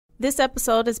This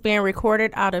episode is being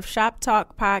recorded out of Shop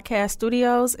Talk Podcast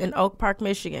Studios in Oak Park,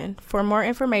 Michigan. For more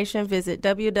information, visit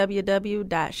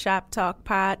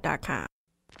www.shoptalkpod.com.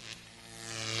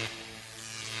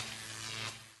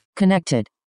 Connected.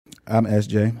 I'm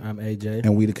SJ. I'm AJ.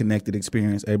 And we the Connected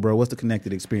Experience. Hey, bro, what's the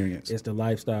Connected Experience? It's the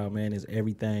lifestyle, man. It's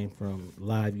everything from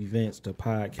live events to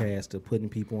podcasts to putting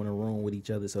people in a room with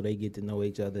each other so they get to know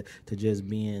each other to just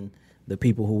being the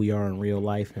people who we are in real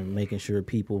life and making sure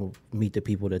people meet the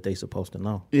people that they supposed to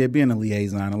know. Yeah, being a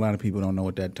liaison. A lot of people don't know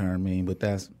what that term means, but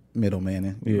that's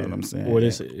middlemaning. You know what I'm saying? Well,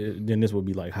 then this would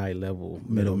be like high level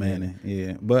middlemaning.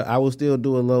 Yeah, but I will still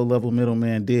do a low level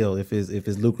middleman deal if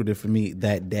it's lucrative for me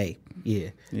that day. Yeah,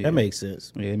 that makes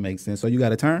sense. Yeah, it makes sense. So you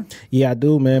got a turn? Yeah, I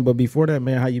do, man. But before that,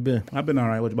 man, how you been? I've been all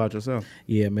right. What about yourself?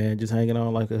 Yeah, man, just hanging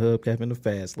on like a hubcap in the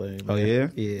fast lane. Man. Oh yeah?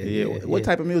 Yeah. What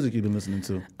type of music you been listening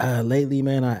to? Lately,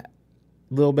 man,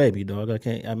 Lil Baby, dog.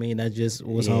 That just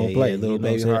was on play. Lil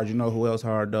Baby hard. You know who else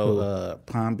hard though? Who?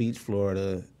 Palm Beach,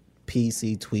 Florida.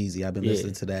 PC Tweezy. I've been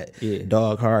listening to that. Yeah.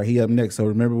 Dog hard. He up next. So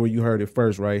remember where you heard it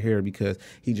first right here because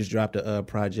he just dropped a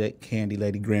project, Candy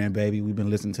Lady Grandbaby. We've been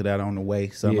listening to that on the way.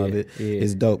 Some of it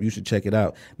is dope. You should check it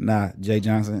out. Nah, Jay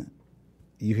Johnson,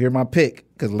 you hear my pick.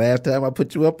 Because last time I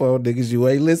put you up on niggas, you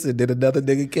ain't listened. Then another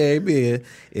nigga came in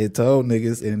and told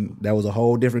niggas, and that was a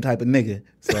whole different type of nigga.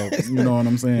 So, you know what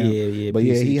I'm saying? Yeah. But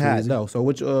PC he hot Tweezy. though. So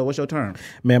what's your term?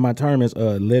 Man, my term is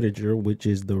literature, which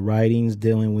is the writings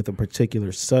dealing with a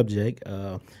particular subject.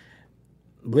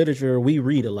 Literature, we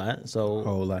read a lot. So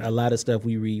a lot of stuff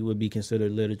we read would be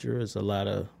considered literature. It's a lot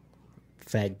of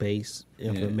fact-based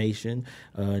information.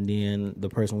 And then the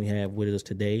person we have with us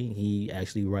today, he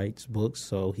actually writes books,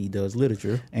 so he does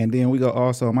literature. And then we go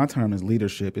also, my term is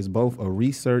leadership. It's both a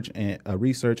research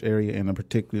area and a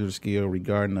particular skill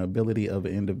regarding the ability of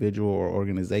an individual or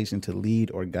organization to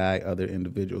lead or guide other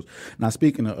individuals. Now,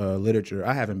 speaking of literature,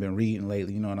 I haven't been reading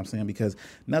lately, you know what I'm saying, because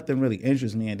nothing really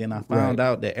interests me. And then I found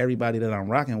out that everybody that I'm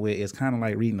rocking with is kind of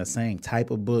like reading the same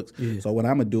type of books. Yeah. So what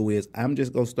I'm going to do is I'm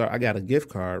just going to start. I got a gift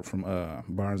card from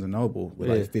Barnes & Noble with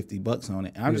like $50 on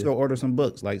it. I'm just gonna order some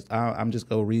books. Like I'm just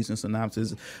gonna read some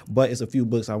synopsis. But it's a few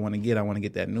books I want to get. I want to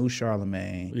get that new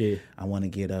Charlemagne. Yeah. I want to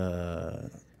get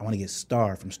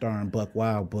Star from Star and Buck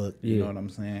Wild book. You know what I'm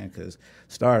saying? Because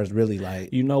Star is really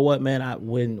like. You know what, man?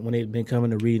 When they've been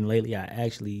coming to reading lately, I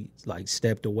actually like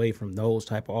stepped away from those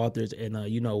type of authors. And I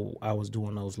was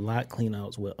doing those lot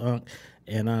cleanouts with Unc.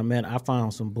 And man, I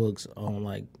found some books on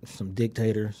like some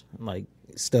dictators, like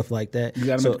stuff like that. You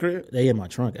got them in the crib? They in my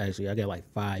trunk, actually. I got like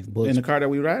 5 books. In the car that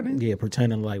we riding? Yeah,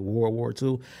 pretending like World War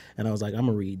II. And I was like, I'm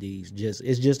going to read these.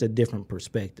 It's just a different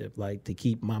perspective. Like, to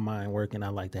keep my mind working, I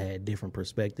like to have different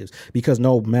perspectives. Because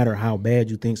no matter how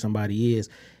bad you think somebody is,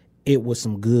 it was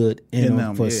some good in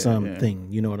them for something.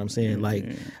 You know what I'm saying?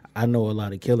 I know a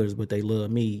lot of killers, but they love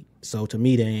me. So to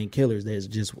me, they ain't killers. That's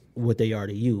just what they are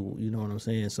to you. You know what I'm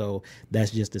saying? So that's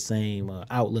just the same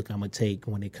outlook I'm going to take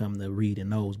when it comes to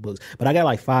reading those books. But I got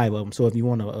like 5 of them. So if you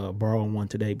want to borrow one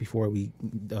today before we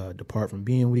depart from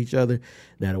being with each other,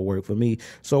 that'll work for me.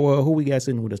 So who we got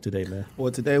sitting with us today, man?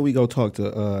 Well, today we go talk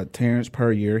to Terrance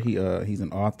Puryear. He's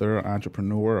an author,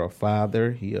 entrepreneur, a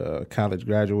father. He a college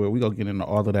graduate. We go get into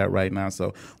all of that right now.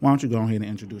 So why don't you go ahead and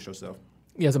introduce yourself?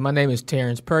 Yes, my name is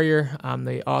Terrance Puryear. I'm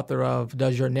the author of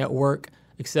Does Your Network?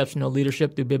 Exceptional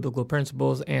Leadership Through Biblical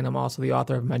Principles, and I'm also the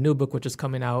author of my new book, which is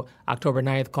coming out October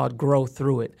 9th, called Grow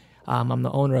Through It. I'm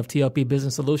the owner of TLP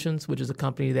Business Solutions, which is a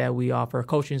company that we offer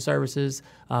coaching services,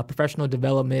 professional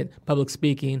development, public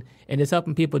speaking, and it's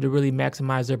helping people to really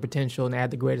maximize their potential and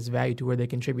add the greatest value to where they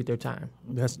contribute their time.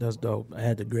 That's dope.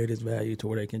 Add the greatest value to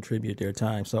where they contribute their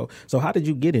time. So how did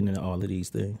you get into all of these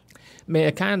things?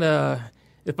 Man,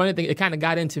 the funny thing, it kind of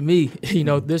got into me.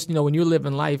 When you're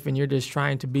living life and you're just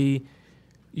trying to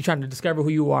discover who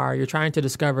you are. You're trying to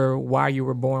discover why you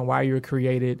were born, why you were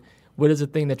created. What is the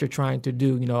thing that you're trying to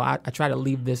do? I try to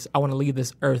leave this. I want to leave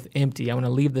this earth empty. I want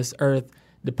to leave this earth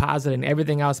depositing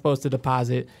everything I was supposed to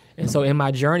deposit. And so in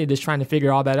my journey, just trying to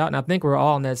figure all that out. And I think we're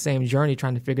all on that same journey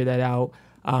trying to figure that out.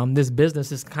 This business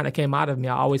just kind of came out of me.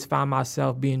 I always found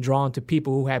myself being drawn to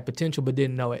people who had potential but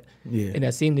didn't know it. Yeah. And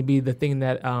that seemed to be the thing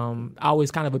that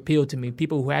always kind of appealed to me.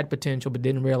 People who had potential but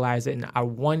didn't realize it. And I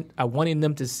wanted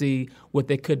them to see what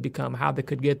they could become, how they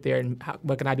could get there, and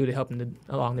what can I do to help them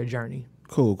along their journey.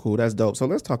 Cool. That's dope. So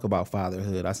let's talk about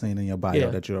fatherhood. I seen in your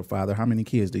bio that you're a father. How many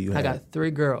kids do you have? I got 3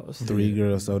 girls. 3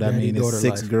 girls. So that means it's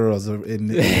 6 girls in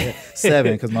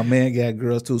 7 because my man got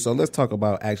girls too. So let's talk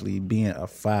about actually being a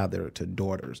father to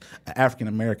daughters, an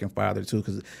African-American father too,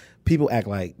 because people act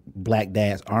like black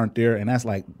dads aren't there, and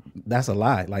that's a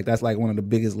lie. Like that's like one of the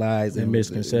biggest lies and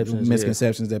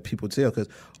misconceptions that people tell. Because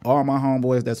all my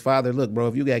homeboys that's father, look, bro,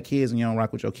 if you got kids and you don't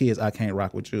rock with your kids, I can't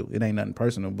rock with you. It ain't nothing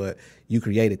personal, but you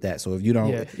created that. So if you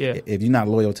don't, if you're not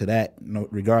loyal to that,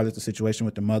 regardless of the situation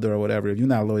with the mother or whatever, if you're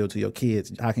not loyal to your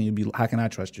kids, how can I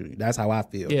trust you? That's how I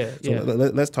feel.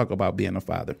 Let's talk about being a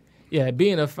father. Yeah,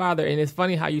 being a father, and it's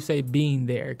funny how you say being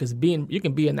there, because you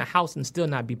can be in the house and still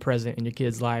not be present in your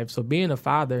kids' lives. So being a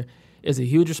father is a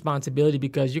huge responsibility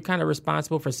because you're kind of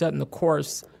responsible for setting the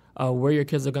course where your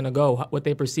kids are going to go, what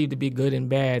they perceive to be good and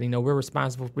bad. We're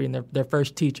responsible for being their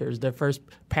first teachers, their first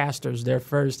pastors, their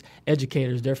first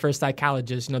educators, their first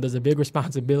psychologists. There's a big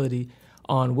responsibility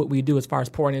on what we do as far as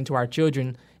pouring into our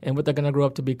children and what they're going to grow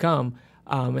up to become.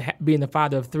 Being the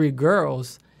father of 3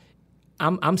 girls,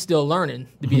 I'm still learning,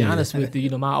 to be honest with you.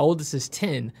 My oldest is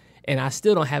 10, and I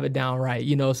still don't have it down right.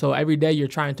 So every day you're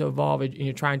trying to evolve and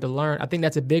you're trying to learn. I think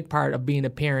that's a big part of being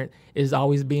a parent is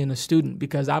always being a student,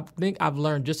 because I think I've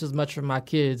learned just as much from my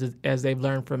kids as they've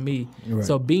learned from me. Right.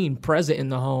 So being present in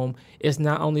the home is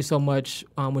not only so much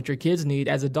what your kids need.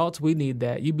 As adults, we need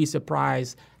that. You'd be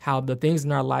surprised how the things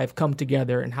in our life come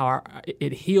together and how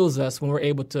it heals us when we're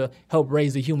able to help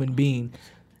raise a human being.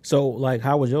 So, like,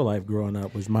 how was your life growing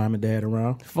up? Was mom and dad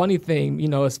around? Funny thing,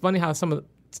 it's funny how some of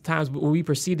the times when we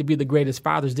perceived to be the greatest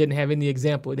fathers didn't have any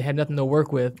example. They had nothing to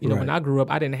work with. When I grew up,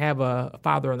 I didn't have a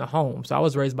father in the home. So I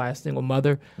was raised by a single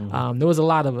mother. Mm-hmm. There was a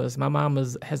lot of us. My mom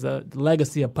has a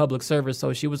legacy of public service,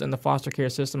 so she was in the foster care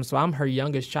system. So I'm her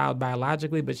youngest child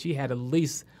biologically, but she had at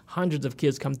least hundreds of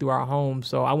kids come through our home.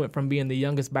 So I went from being the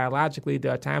youngest biologically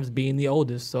to at times being the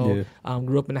oldest. So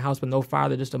grew up in a house with no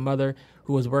father, just a mother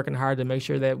who was working hard to make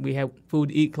sure that we had food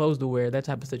to eat, clothes to wear, that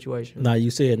type of situation. Now, you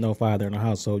said no father in the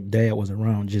house, so dad was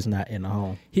around, just not in the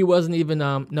home. He wasn't even,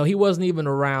 he wasn't even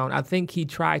around. I think he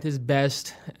tried his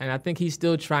best, and I think he's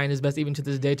still trying his best even to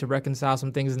this day to reconcile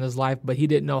some things in his life, but he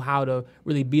didn't know how to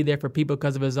really be there for people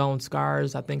because of his own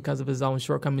scars. I think because of his own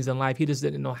shortcomings in life, he just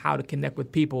didn't know how to connect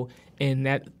with people, and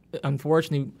that,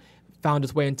 unfortunately, found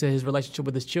its way into his relationship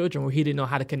with his children, where he didn't know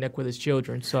how to connect with his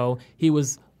children. So he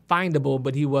was findable,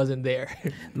 but he wasn't there.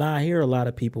 Now, I hear a lot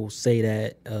of people say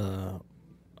that.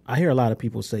 I hear a lot of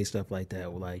people say stuff like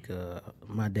that, like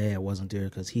my dad wasn't there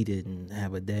because he didn't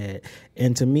have a dad.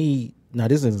 And to me, now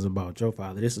this isn't about your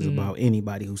father. This is about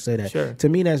anybody who say that. Sure. To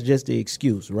me, that's just the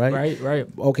excuse, right? Right.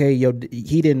 Okay,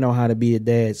 he didn't know how to be a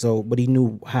dad, but he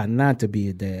knew how not to be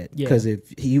a dad. Because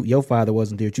if your father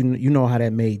wasn't there, you know how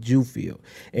that made you feel.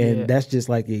 And that's just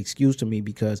like the excuse to me,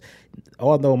 because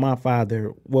although my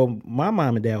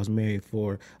mom and dad was married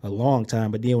for a long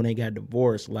time, but then when they got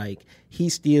divorced, like, he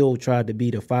still tried to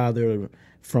be the father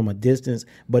from a distance,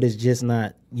 but it's just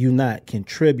not, you're not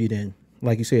contributing.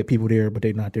 Like you said, people there, but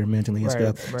they're not there mentally and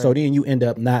stuff. Right. So then you end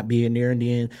up not being there, and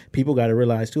then people got to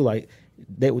realize too, like,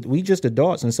 that we just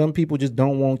adults, and some people just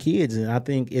don't want kids, and I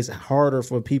think it's harder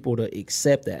for people to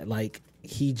accept that. Like,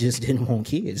 he just didn't want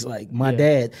kids. Like, my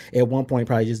dad at one point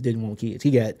probably just didn't want kids.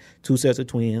 He got 2 sets of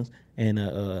twins and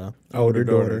a older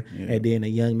daughter, and then a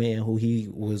young man who he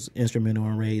was instrumental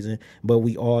in raising. But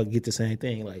we all get the same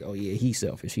thing, like, oh yeah, he's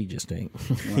selfish. He just ain't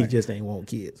he just ain't want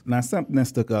kids. Now, something that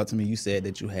stuck out to me, you said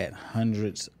that you had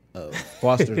hundreds of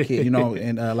foster kids,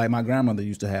 and like my grandmother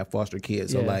used to have foster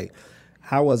kids. So like,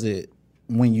 how was it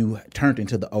when you turned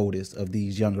into the oldest of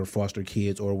these younger foster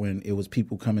kids, or when it was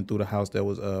people coming through the house that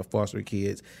was foster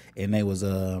kids, and they was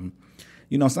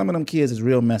some of them kids is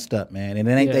real messed up, man, and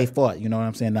it ain't their fault. You know what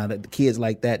I'm saying? Now, the kids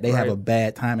like that, they have a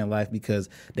bad time in life because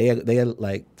they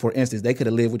like, for instance, they could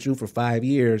have lived with you for 5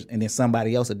 years and then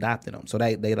somebody else adopted them. So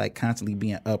they like constantly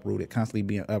being uprooted.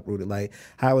 Like,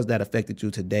 how has that affected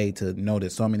you today to know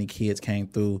that so many kids came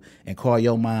through and call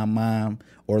your mom,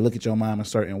 or look at your mom a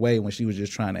certain way when she was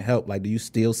just trying to help? Like, do you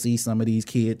still see some of these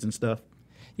kids and stuff?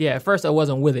 Yeah, at first I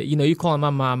wasn't with it. You calling my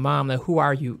mom, like, who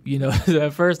are you?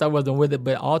 At first I wasn't with it,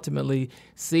 but ultimately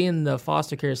seeing the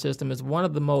foster care system is one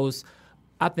of the most,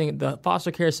 I think the foster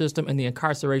care system and the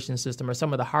incarceration system are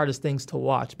some of the hardest things to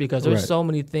watch, because there's so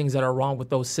many things that are wrong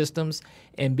with those systems.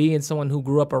 And being someone who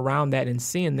grew up around that and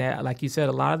seeing that, like you said,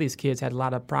 a lot of these kids had a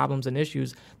lot of problems and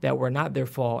issues that were not their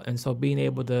fault. And so being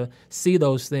able to see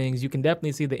those things, you can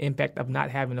definitely see the impact of not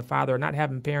having a father or not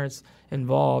having parents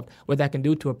involved, what that can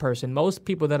do to a person. Most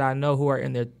people that I know who are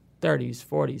in their 30s,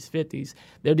 40s, 50s,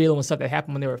 they're dealing with stuff that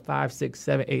happened when they were 5, 6,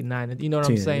 7, 8, 9. You know what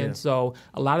I'm saying? Yeah. So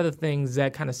a lot of the things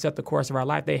that kind of set the course of our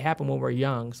life, they happen when we're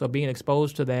young. So being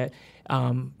exposed to that,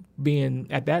 being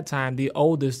at that time the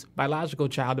oldest biological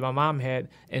child that my mom had,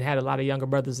 and had a lot of younger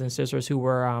brothers and sisters who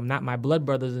were not my blood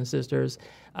brothers and sisters.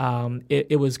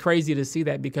 It was crazy to see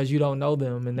that, because you don't know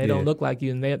them and they don't look like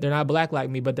you, and they're not black like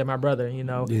me, but they're my brother.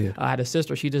 I had a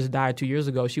sister. She just died 2 years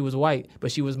ago. She was white,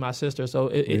 but she was my sister. So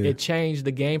it changed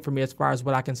the game for me as far as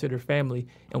what I consider family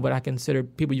and what I consider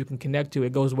people you can connect to.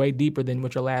 It goes way deeper than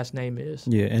what your last name is.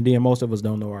 Yeah, and then most of us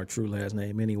don't know our true last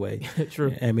name anyway.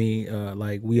 True. I mean,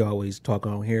 like we always talk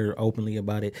on here openly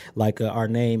about it. Like our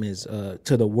name is,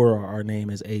 to the world, our name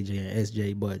is AJ and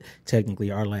SJ, but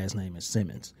technically our last name is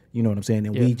Simmons. You know what I'm saying?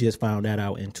 And we just found that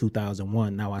out in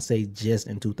 2001. Now, I say just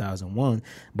in 2001,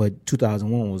 but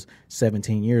 2001 was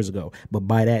 17 years ago. But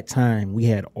by that time, we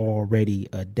had already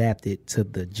adapted to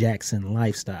the Jackson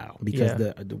lifestyle, because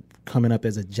the coming up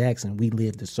as a Jackson, we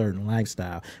lived a certain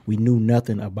lifestyle. We knew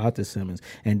nothing about the Simmons.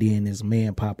 And then this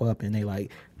man pop up and they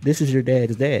like, this is your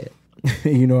dad's dad.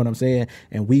 You know what I'm saying?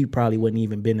 And we probably wouldn't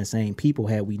even been the same people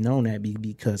had we known that,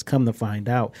 because come to find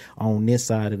out, on this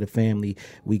side of the family,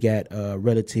 we got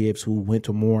relatives who went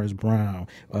to Morris Brown.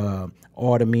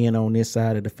 All the men on this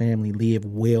side of the family lived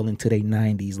well into their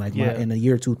 90s. Like in the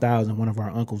year 2000, one of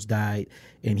our uncles died,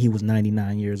 and he was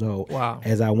 99 years old. Wow.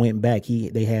 As I went back,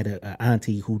 they had an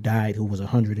auntie who died who was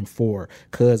 104,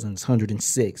 cousins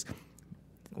 106.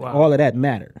 Wow. All of that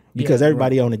mattered, because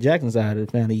everybody on the Jackson side of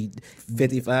the family,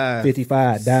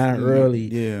 55, dying early.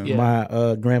 Yeah.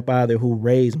 My grandfather who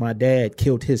raised my dad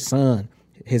killed his son,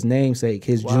 his namesake,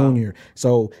 his junior.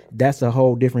 So that's a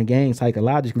whole different game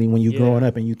psychologically when you're growing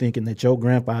up and you thinking that your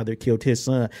grandfather killed his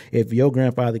son. If your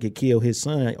grandfather could kill his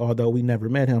son, although we never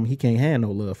met him, he can't have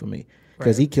no love for me.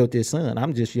 Because he killed his son.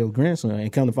 I'm just your grandson.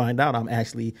 And come to find out, I'm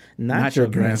actually not your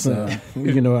grandson.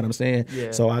 You know what I'm saying? Yeah.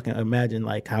 So I can imagine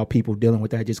like how people dealing with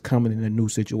that, just coming into new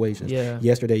situations. Yeah.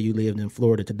 Yesterday you lived in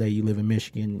Florida. Today you live in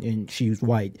Michigan, and she's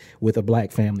white with a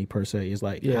black family per se. It's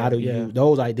like, how do you,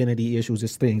 those identity issues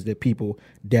is things that people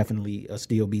definitely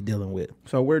still be dealing with.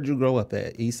 So where'd you grow up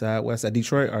at? East side, west side?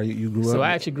 Detroit? Or you grew up? So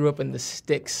I actually grew up in the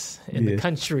sticks, in the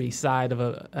countryside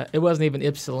of it wasn't even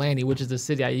Ypsilanti, which is the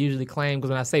city I usually claim,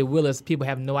 because when I say Willis, people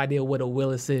have no idea what a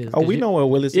Willis is. Oh, we know what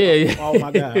Willis is. Yeah. Oh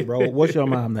my God, bro. What's your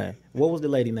mom's name? What was the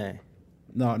lady name?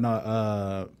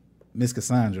 Miss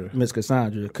Cassandra. Miss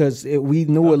Cassandra. Because we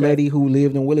knew a lady who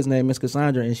lived in Willis named Miss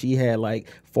Cassandra, and she had like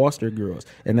foster girls,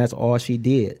 and that's all she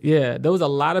did. Yeah, there was a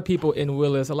lot of people in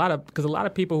Willis, because a lot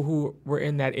of people who were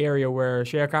in that area were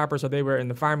sharecroppers, so they were in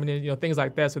the farming, things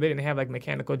like that, so they didn't have like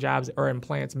mechanical jobs or in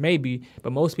plants maybe,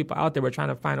 but most people out there were trying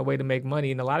to find a way to make money,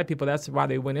 and a lot of people, that's why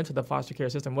they went into the foster care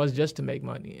system, was just to make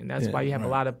money, and that's why you have a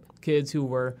lot of kids who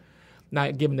were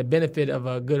not given the benefit of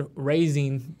a good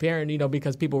raising parent,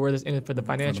 because people were just in it for the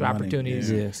financial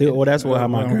opportunities. Yeah. See, that's how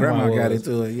my grandma got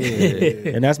into it.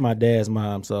 Yeah. And that's my dad's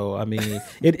mom. So I mean,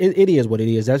 it is what it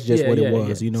is. That's just what it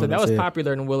was. You know. So what that I'm was saying?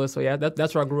 Popular in Willis. So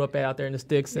that's where I grew up out there in the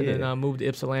sticks, and then moved to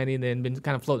Ypsilanti, and then been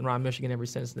kind of floating around Michigan ever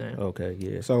since then. Okay.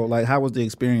 Yeah. So like, how was the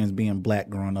experience being black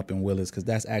growing up in Willis? Because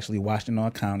that's actually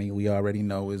Washington County. We already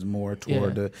know is more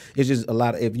toward the. It's just a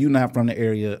lot of, if you're not from the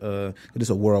area, it's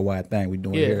a worldwide thing we're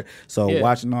doing here. So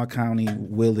Washington County,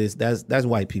 Willis, that's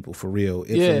white people for real.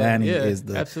 Ypsilanti is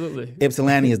the absolutely.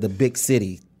 Ypsilanti is the big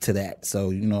city to that. So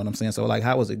you know what I'm saying? So like,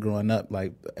 how was it growing up?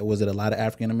 Like, was it a lot of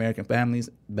African American families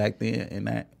back then in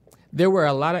that? There were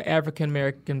a lot of African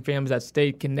American families that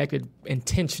stayed connected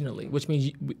intentionally, which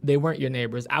means they weren't your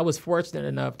neighbors. I was fortunate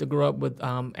enough to grow up with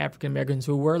African Americans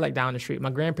who were like down the street.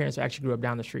 My grandparents actually grew up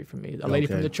down the street from me. A lady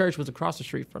from the church was across the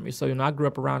street from me. So I grew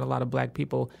up around a lot of black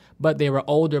people, but they were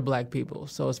older black people.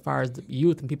 So as far as the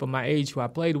youth and people my age who I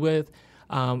played with,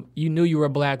 you knew you were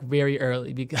black very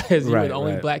early, because you were the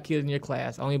only black kid in your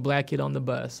class, only black kid on the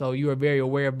bus. So you were very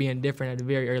aware of being different at a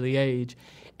very early age.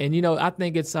 And, I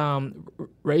think it's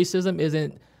racism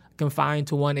isn't confined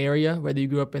to one area, whether you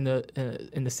grew up in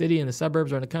the city, in the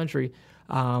suburbs, or in the country.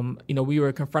 We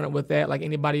were confronted with that like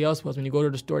anybody else was. When you go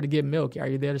to the store to get milk, are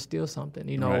you there to steal something?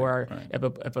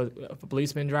 If a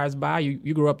policeman drives by,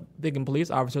 you grew up thinking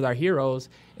police officers are heroes,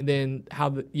 and then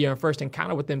how your first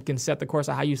encounter with them can set the course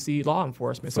of how you see law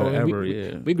enforcement. So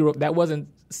we grew up, that wasn't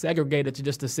segregated to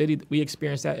just the city. We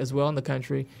experienced that as well in the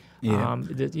country.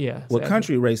 Well,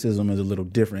 country racism is a little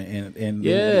different, and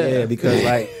because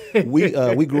like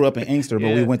we grew up in Inkster,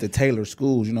 but we went to Taylor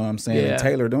schools. You know what I'm saying? And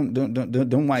Taylor,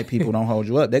 them white people don't hold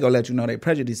you up. They gonna let you know they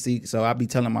prejudice. So I be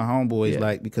telling my homeboys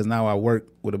like, because now I work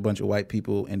with a bunch of white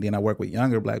people, and then I work with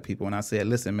younger black people, and I said,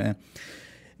 listen, man,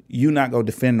 you not go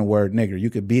defend the word nigger. You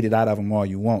could beat it out of them all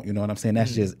you want. You know what I'm saying?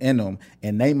 That's just in them.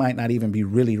 And they might not even be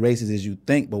really racist as you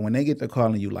think. But when they get to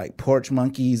calling you like porch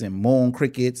monkeys and moon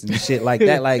crickets and shit like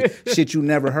that, like shit you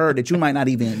never heard that you might not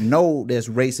even know that's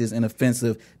racist and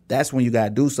offensive, that's when you got to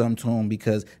do something to them,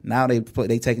 because now they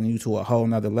taking you to a whole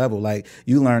nother level. Like,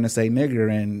 you learn to say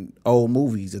nigger in old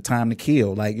movies, A Time to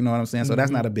Kill. Like, you know what I'm saying? So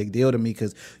that's not a big deal to me,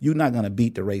 because you're not going to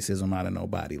beat the racism out of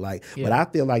nobody. Like, but I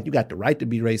feel like you got the right to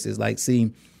be racist. Like,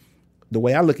 see, the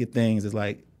way I look at things is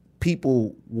like,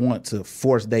 people want to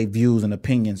force their views and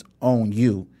opinions on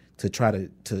you to try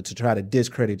to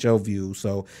discredit your views.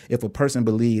 So if a person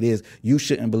believe this, you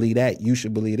shouldn't believe that. You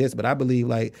should believe this. But I believe,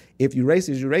 like, if you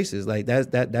racist, you racist. Like,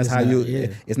 that's how you.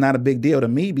 Yeah. It's not a big deal to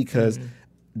me, because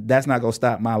that's not gonna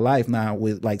stop my life. Now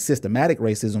with like systematic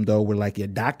racism though, where like your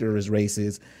doctor is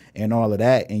racist and all of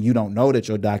that, and you don't know that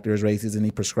your doctor is racist and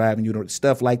he prescribing you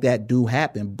stuff like that do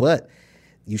happen, but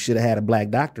you should have had a black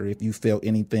doctor if you felt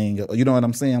anything. You know what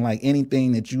I'm saying? Like,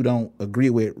 anything that you don't agree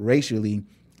with racially,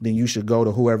 then you should go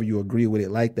to whoever you agree with it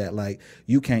like that. Like,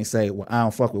 you can't say, well, I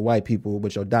don't fuck with white people,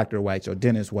 but your doctor white, your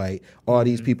dentist white, all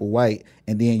these people white,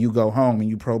 and then you go home and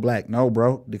you pro-black. No,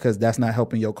 bro, because that's not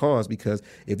helping your cause. Because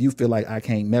if you feel like I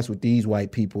can't mess with these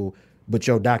white people, but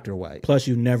your doctor white. Plus,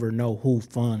 you never know who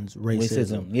funds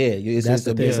racism. Yeah,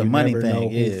 it's a money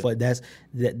thing. Yeah.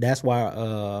 That's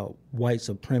why white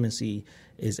supremacy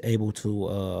is able to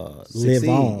live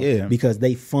on, because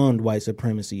they fund white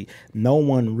supremacy. No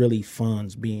one really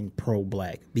funds being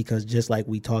pro-black, because just like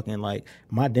we talking, like,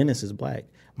 my dentist is black,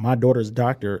 my daughter's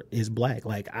doctor is black.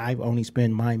 Like, I only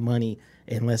spend my money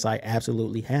unless I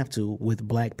absolutely have to with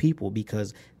black people,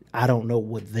 because I don't know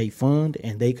what they fund,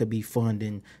 and they could be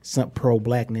funding some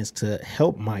pro-blackness to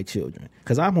help my children,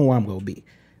 because I'm who I'm going to be.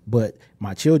 But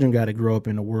my children got to grow up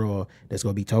in a world that's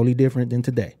going to be totally different than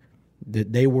today.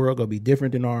 Their world going to be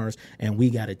different than ours, and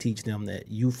we got to teach them that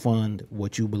you fund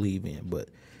what you believe in. But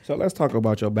so let's talk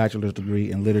about your bachelor's degree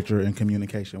in literature and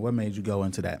communication. What made you go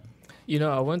into that? You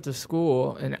know, I went to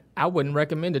school, and I wouldn't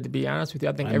recommend it, to be honest with you.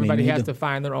 I think everybody has to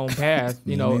find their own path.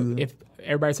 You know, if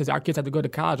everybody says our kids have to go to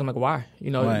college, I'm like, why?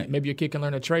 You know, maybe your kid can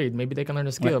learn a trade. Maybe they can learn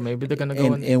a skill. Maybe they're going to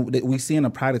go and we're seeing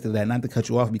a product of that, not to cut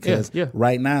you off, because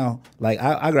right now, like,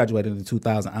 I graduated in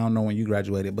 2000. I don't know when you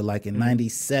graduated, but like in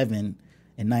 97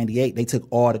 and 98, they took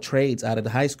all the trades out of the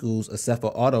high schools except for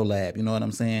auto lab. You know what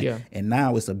I'm saying? Yeah. And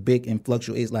now it's a big influx.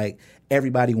 It's like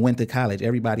everybody went to college.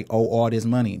 Everybody owe all this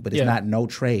money, but it's not no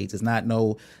trades. It's not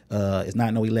no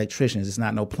electricians. It's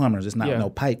not no plumbers. It's not no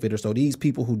pipe fitters. So these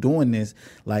people who doing this,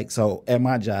 like, so at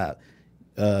my job,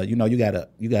 you know, you gotta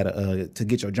to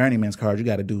get your journeyman's card, you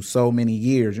gotta do so many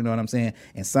years. You know what I'm saying?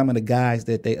 And some of the guys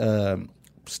that they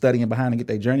studying behind to get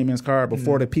their journeyman's card,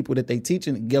 before the people that they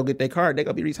teaching go get their card, they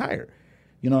gonna be retired.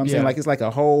 You know what I'm saying? Like, it's like a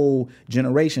whole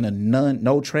generation of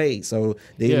no trade. So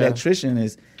the electrician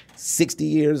is 60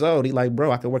 years old. He like,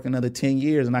 bro, I could work another 10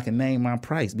 years and I can name my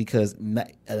price, because an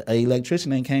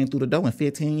electrician ain't came through the door in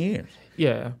 15 years.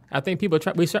 Yeah, I think people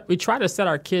we try to set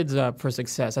our kids up for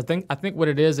success. I think what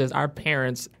it is our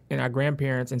parents and our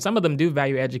grandparents, and some of them do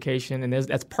value education, and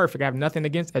that's perfect. I have nothing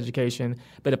against education,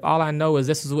 but if all I know is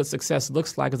this is what success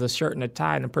looks like, is a shirt and a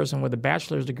tie and a person with a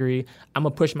bachelor's degree, I'm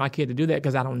gonna push my kid to do that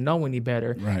because I don't know any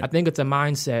better. Right. I think it's a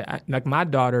mindset. Like my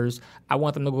daughters, I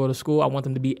want them to go to school. I want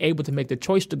them to be able to make the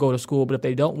choice to go to school. But if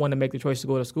they don't want to make the choice to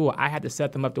go to school, I had to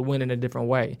set them up to win in a different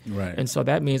way. Right. And so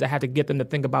that means I have to get them to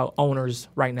think about owners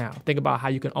right now. Think about how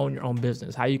you can own your own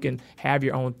business, how you can have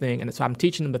your own thing. And so I'm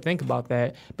teaching them to think about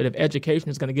that. But if education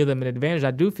is going to give them an advantage,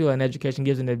 I do feel an education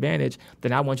gives an advantage,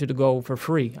 then I want you to go for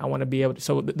free. I want to be able to.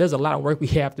 So there's a lot of work we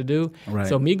have to do. Right.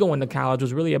 So me going to college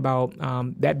was really about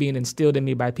that being instilled in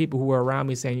me by people who were around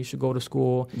me saying you should go to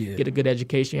school, get a good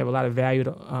education, you have a lot of value.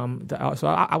 So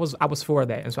I was for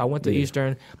that. And so I went to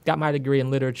Eastern, got my degree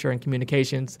in literature and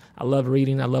communications. I love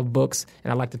reading, I love books,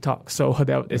 and I like to talk. So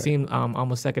it seemed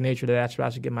almost second nature that I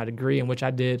should get my degree, in which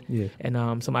I did. Yeah.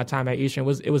 And so my time at Eastern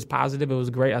was positive. It was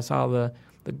great. I saw the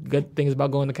good things about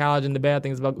going to college and the bad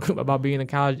things about being in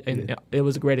college, and it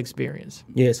was a great experience.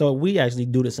 Yeah, so we actually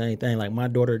do the same thing. Like, my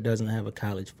daughter doesn't have a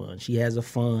college fund. She has a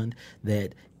fund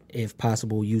that, if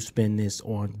possible, you spend this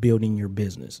on building your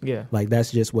business. Yeah. Like,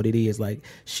 that's just what it is. Like,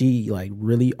 she, like,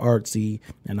 really artsy,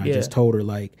 and I just told her,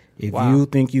 like, if you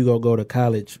think you go to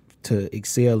college to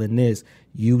excel in this,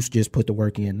 you just put the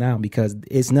work in now, because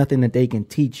it's nothing that they can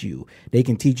teach you. They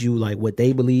can teach you like what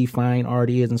they believe fine art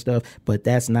is and stuff, but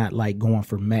that's not like going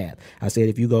for math. I said,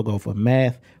 if you go for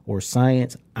math or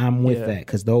science, I'm with that,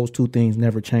 because those two things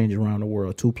never change around the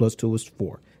world. 2 + 2 is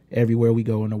 4. everywhere we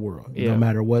go in the world, Yeah. no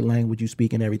matter what language you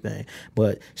speak and everything.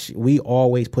 But we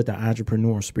always put the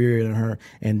entrepreneur spirit in her.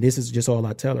 And this is just all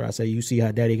I tell her. I say, you see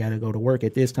how daddy got to go to work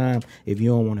at this time. If you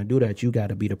don't want to do that, you got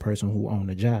to be the person who own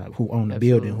the job, who own the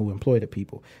building, who employ the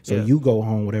people. So you go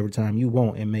home whatever time you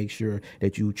want and make sure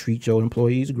that you treat your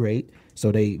employees great,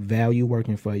 so they value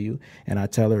working for you. And I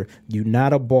tell her, you're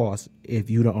not a boss if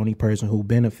you're the only person who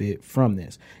benefit from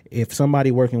this. If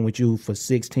somebody working with you for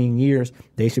 16 years,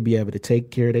 they should be able to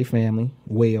take care of their family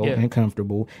well and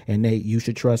comfortable, and you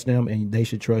should trust them, and they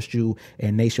should trust you,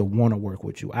 and they should want to work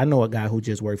with you. I know a guy who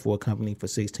just worked for a company for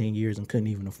 16 years and couldn't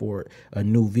even afford a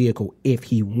new vehicle if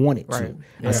he wanted to.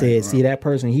 I said, see, that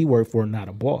person he worked for, not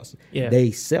a boss.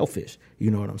 They selfish. You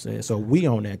know what I'm saying? So we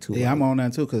own that too. Yeah, I'm on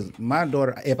that too, because my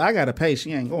daughter, if I got to pay,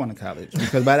 she ain't going to college.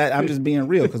 Because by that, I'm just being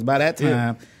real, because by that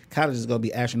time, college is going to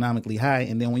be astronomically high.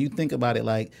 And then when you think about it,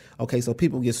 like, okay, so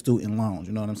people get student loans,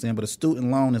 you know what I'm saying? But a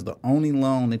student loan is the only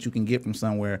loan that you can get from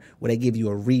somewhere where they give you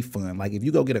a refund. Like if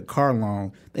you go get a car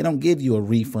loan, they don't give you a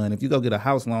refund. If you go get a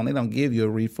house loan, they don't give you a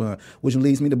refund, which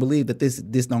leads me to believe that this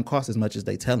don't cost as much as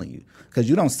they telling you, because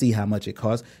you don't see how much it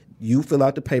costs. You fill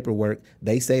out the paperwork,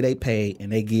 they say they pay,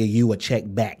 and they give you a check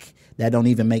back. That don't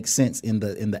even make sense in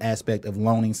the aspect of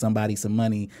loaning somebody some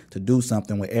money to do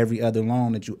something where every other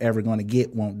loan that you ever going to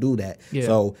get won't do that. Yeah.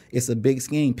 So it's a big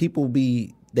scheme. People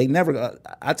they never,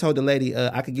 I told the lady,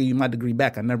 I could give you my degree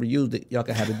back. I never used it. Y'all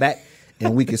can have it back.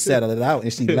 And we could settle it out.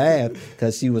 And she laughed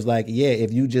because she was like, yeah,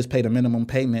 if you just pay the minimum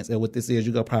payments and what this is,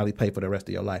 you're going to probably pay for the rest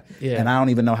of your life. Yeah. And I don't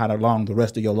even know how long the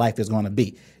rest of your life is going to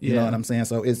be. You know what I'm saying?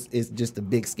 So it's just a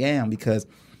big scam, because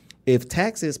if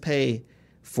taxes pay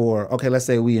for, okay, let's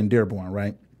say we in Dearborn,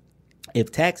 right?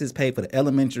 If taxes pay for the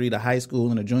elementary, the high school,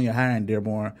 and the junior high in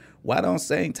Dearborn, why don't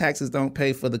saying taxes don't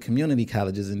pay for the community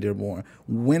colleges in Dearborn?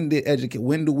 When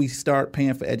do we start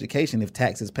paying for education if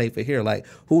taxes pay for here? Like,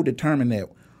 who determined that?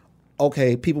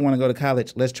 Okay, people want to go to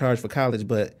college, let's charge for college,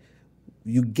 but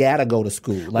you gotta go to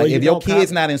school. Like, if your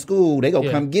kid's not in school, they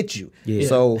gonna come get you. Yeah.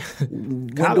 So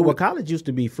college used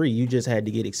to be free. You just had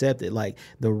to get accepted. Like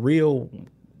the real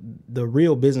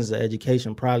business of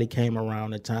education probably came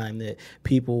around the time that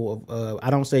people, I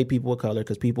don't say people of color,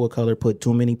 because people of color put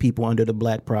too many people under the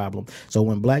black problem. So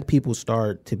when black people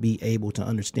start to be able to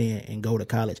understand and go to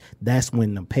college, that's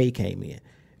when the pay came in.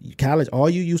 College, all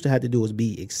you used to have to do was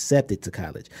be accepted to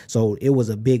college. So it was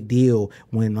a big deal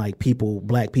when like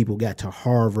black people got to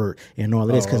Harvard and all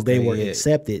of this, because they were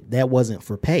accepted. That wasn't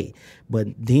for pay. But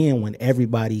then when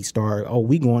everybody started,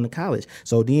 we going to college.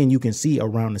 So then you can see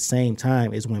around the same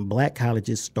time is when black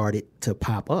colleges started to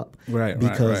pop up. Right.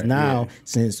 Because now,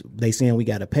 since they saying we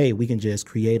got to pay, we can just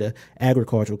create a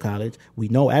agricultural college. We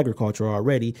know agriculture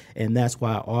already, and that's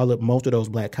why most of those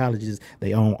black colleges,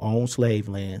 they own slave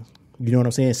land. You know what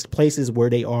I'm saying? It's places where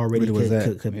they already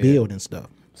could build and stuff.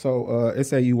 So it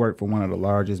say you work for one of the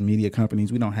largest media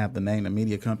companies. We don't have to name the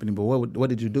media company, but what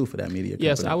did you do for that media company?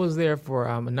 Yes, I was there for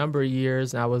a number of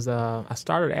years. I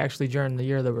started actually during the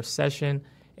year of the recession,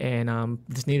 and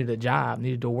just needed a job,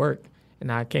 needed to work.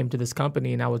 And I came to this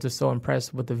company, and I was just so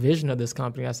impressed with the vision of this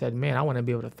company. I said, man, I want to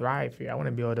be able to thrive here. I want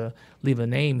to be able to leave a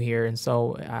name here. And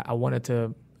so I wanted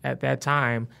to, at that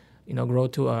time, grow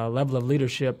to a level of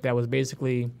leadership that was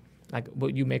basically like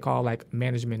what you may call like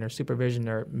management or supervision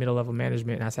or middle level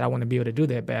management. And I said, I want to be able to do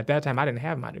that. But at that time, I didn't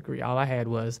have my degree. All I had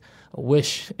was a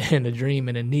wish and a dream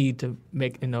and a need to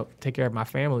take care of my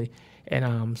family.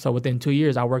 And so within 2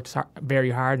 years, I worked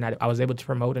very hard, and I was able to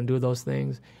promote and do those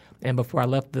things. And before I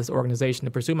left this organization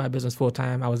to pursue my business full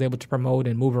time, I was able to promote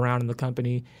and move around in the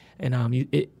company. And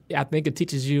I think it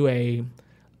teaches you a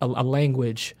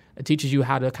language. It teaches you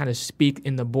how to kind of speak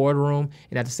in the boardroom,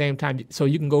 and at the same time, so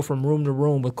you can go from room to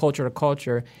room with culture to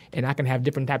culture, and I can have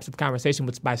different types of conversation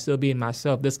by still being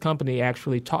myself. This company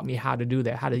actually taught me how to do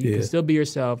that, you can still be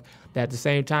yourself, but at the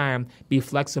same time be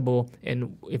flexible.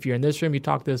 And if you're in this room, you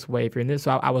talk this way. If you're in this,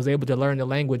 so I was able to learn the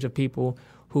language of people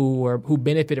who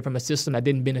benefited from a system that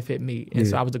didn't benefit me, and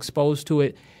so I was exposed to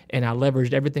it, and I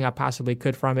leveraged everything I possibly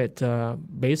could from it to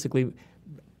basically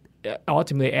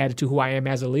ultimately added to who I am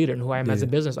as a leader and who I am as a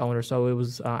business owner. So it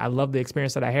was, I love the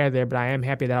experience that I had there, but I am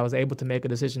happy that I was able to make a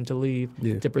decision to leave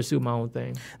to pursue my own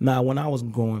thing. Now, when I was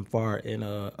going far in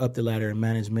up the ladder in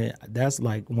management, that's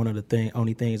like one of the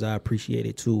only things I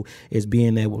appreciated too, is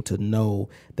being able to know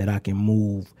that I can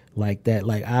move like that.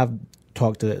 Like I've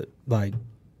talked to like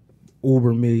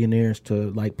Uber millionaires to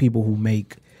like people who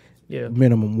make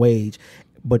minimum wage.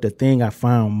 But the thing I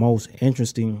found most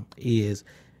interesting is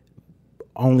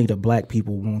only the black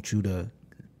people want you to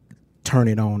turn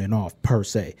it on and off per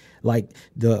se. Like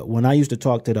when I used to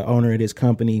talk to the owner of this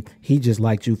company, he just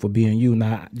liked you for being you.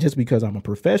 Not just because I'm a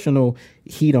professional,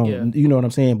 he don't, you know what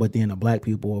I'm saying? But then the black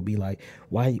people will be like,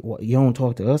 why you don't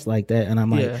talk to us like that? And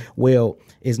I'm like, well,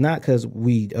 it's not because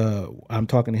I'm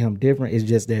talking to him different. It's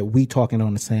just that we talking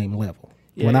on the same level.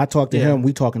 Yeah. When I talk to him,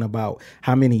 we talking about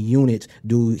how many units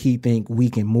do he think we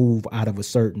can move out of a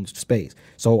certain space.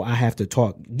 So I have to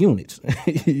talk units.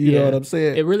 You know what I'm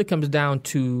saying? It really comes down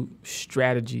to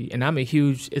strategy. And I'm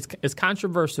it's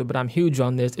controversial, but I'm huge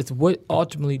on this. It's what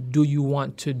ultimately do you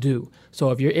want to do?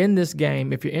 So if you're in this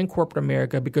game, if you're in corporate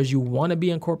America because you want to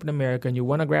be in corporate America and you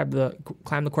want to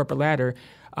climb the corporate ladder,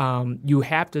 you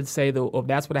have to say, if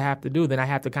that's what I have to do, then I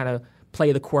have to kind of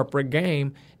play the corporate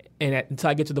game. And until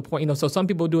I get to the point, so some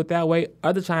people do it that way.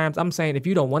 Other times, I'm saying if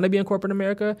you don't want to be in corporate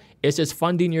America, it's just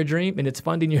funding your dream and it's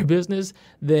funding your business.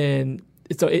 Then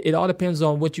it all depends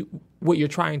on what you're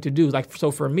trying to do. Like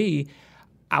so, for me,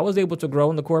 I was able to grow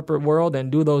in the corporate world and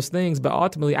do those things, but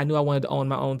ultimately I knew I wanted to own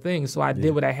my own thing. So I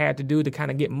did what I had to do to kind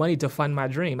of get money to fund my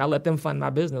dream. I let them fund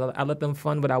my business. I let them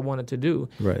fund what I wanted to do.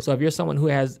 Right. So if you're someone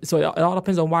so it all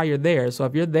depends on why you're there. So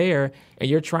if you're there and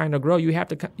you're trying to grow, you have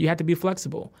to be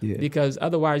flexible because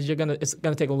otherwise it's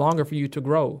gonna take longer for you to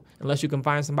grow unless you can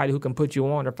find somebody who can put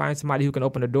you on or find somebody who can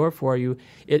open the door for you.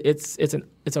 It's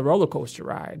a roller coaster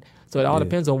ride. So it all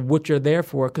depends on what you're there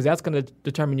for because that's going to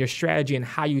determine your strategy and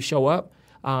how you show up.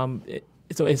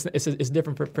 So it's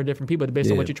different for different people based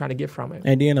on what you're trying to get from it.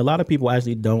 And then a lot of people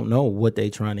actually don't know what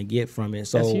they're trying to get from it.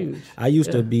 So that's huge. I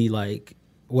used to be like,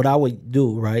 what I would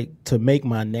do, right, to make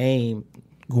my name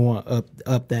going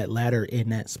up that ladder in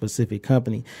that specific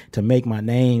company, to make my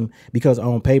name, because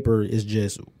on paper is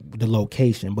just the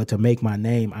location, but to make my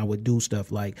name, I would do stuff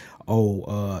like,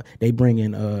 they bring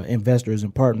in investors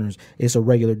and partners. It's a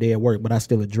regular day at work, but I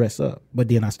still dress up. But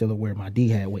then I still wear my D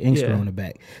hat with Inkster on the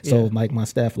back. So like my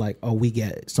staff, like, we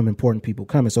got some important people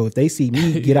coming. So if they see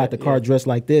me get out the car dressed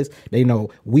like this, they know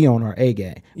we on our A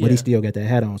game. But he still got that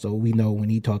hat on, so we know when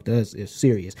he talk to us, it's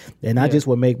serious. And I just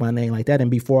would make my name like that.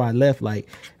 And before I left, like,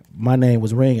 my name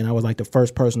was ringing. I was like the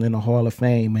first person in the Hall of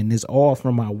Fame, and it's all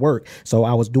from my work. So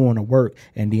I was doing the work,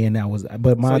 and then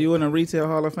so you in the Retail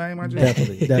Hall of Fame?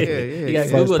 Definitely.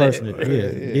 First person.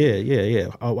 Yeah.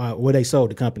 Well, they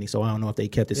sold the company, so I don't know if they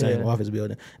kept the same office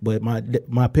building. But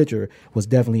my picture was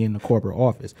definitely in the corporate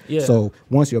office. Yeah. So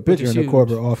once your picture in the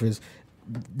corporate office,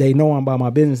 they know I'm about my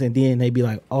business, and then they be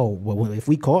like, well, if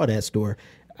we call that store,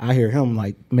 I hear him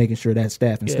like making sure that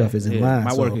staff and stuff is in line.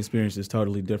 My work experience is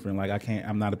totally different. Like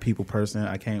I'm not a people person.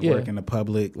 I can't work in the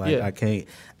public. Like I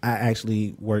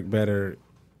actually work better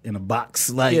in a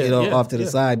box, like, off to the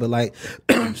side. But like,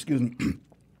 excuse me.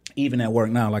 Even at work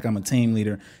now, like I'm a team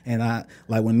leader, and I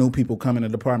like when new people come in the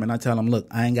department, I tell them, look,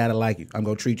 I ain't gotta like you. I'm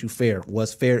gonna treat you fair.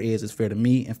 What's fair is fair to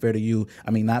me and fair to you.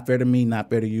 I mean, not fair to me, not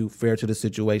fair to you, fair to the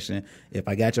situation. If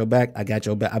I got your back, I got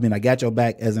your back. I mean, I got your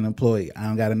back as an employee. I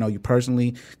don't gotta know you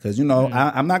personally, because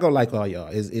I'm not gonna like all y'all.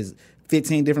 Is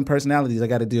 15 different personalities I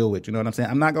got to deal with. You know what I'm saying?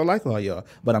 I'm not going to like all y'all,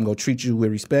 but I'm going to treat you with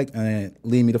respect and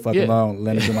leave me the fuck alone.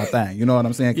 Let me do my thing. You know what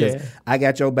I'm saying? Because I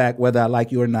got your back whether I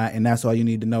like you or not, and that's all you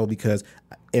need to know, because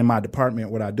in my department,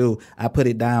 what I do, I put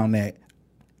it down that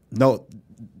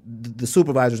the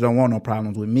supervisors don't want no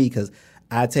problems with me, because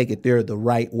I take it there the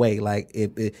right way. Like,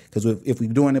 because if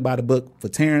we're doing it by the book for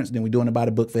Terrance, then we're doing it by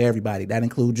the book for everybody. That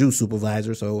includes you,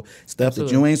 supervisor. So stuff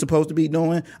that you ain't supposed to be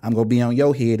doing, I'm gonna be on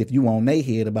your head if you on their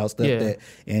head about stuff that.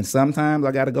 And sometimes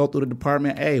I got to go through the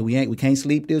department. Hey, we can't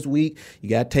sleep this week. You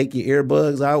got to take your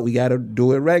earbuds out. We got to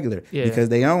do it regular because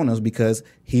they own us, because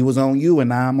he was on you and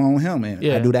now I'm on him. And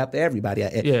I do that for everybody.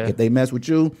 If they mess with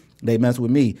you, they mess with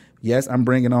me. Yes, I'm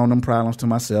bringing on them problems to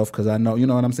myself because I know, you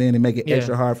know what I'm saying? They make it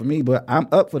extra hard for me, but I'm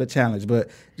up for the challenge.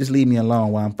 But just leave me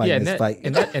alone while I'm fighting this fight.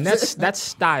 And that's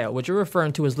style. What you're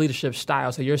referring to is leadership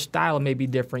style. So your style may be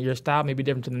different. Your style may be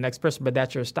different to the next person, but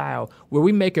that's your style. Where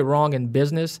we make it wrong in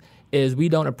business is we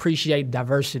don't appreciate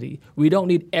diversity. We don't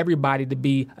need everybody to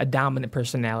be a dominant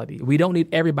personality. We don't need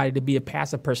everybody to be a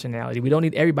passive personality. We don't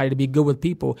need everybody to be good with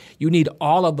people. You need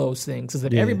all of those things. Because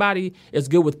if everybody is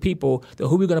good with people, then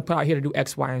who are we going to put out here to do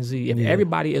X, Y, and Z? If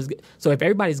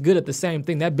everybody's good at the same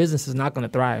thing, that business is not going to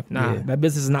thrive. That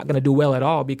business is not going to do well at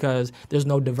all because there's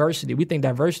no diversity. We think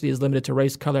diversity is limited to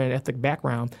race, color, and ethnic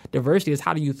background. Diversity is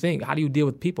how do you think? How do you deal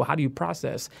with people? How do you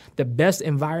process? The best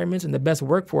environments and the best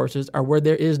workforces are where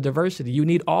there is diversity. You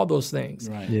need all those things.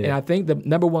 Right. Yeah. And I think the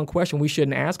number one question we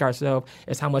shouldn't ask ourselves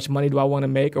is how much money do I want to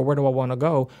make or where do I want to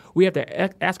go? We have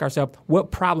to ask ourselves, what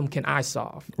problem can I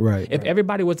solve? Right. If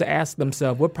everybody was to ask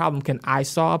themselves, what problem can I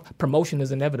solve? Promotion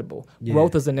is inevitable. inevitable.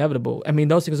 Growth is inevitable. I mean,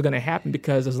 those things are going to happen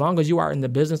because as long as you are in the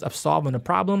business of solving a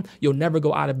problem, you'll never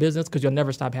go out of business because you'll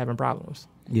never stop having problems.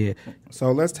 Yeah.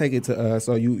 So let's take it to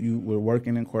so you were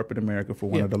working in corporate America for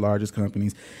one of the largest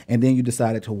companies, and then you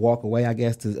decided to walk away, I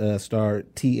guess, to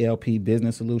start TLP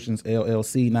Business Solutions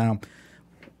LLC. Now,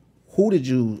 who did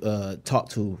you talk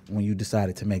to when you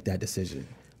decided to make that decision?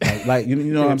 Like you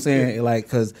know what I'm saying? Like,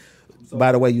 because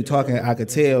by the way you talking, I could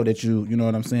tell that you know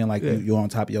what I'm saying? Like, you're on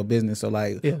top of your business. So,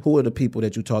 like, who are the people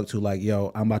that you talk to, like,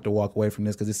 yo, I'm about to walk away from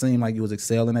this? Because it seemed like you was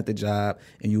excelling at the job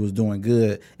and you was doing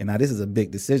good. And now this is a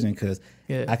big decision because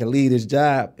I could leave this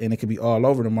job and it could be all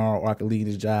over tomorrow, or I could leave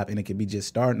this job and it could be just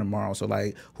starting tomorrow. So,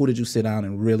 like, who did you sit down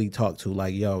and really talk to?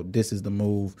 Like, yo, this is the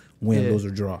move, win, lose, or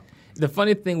draw. The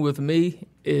funny thing with me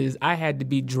is I had to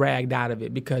be dragged out of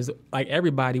it because, like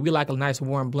everybody, we like a nice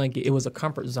warm blanket. It was a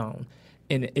comfort zone.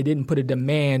 And it didn't put a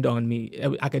demand on me.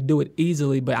 I could do it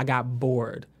easily, but I got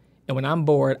bored. And when I'm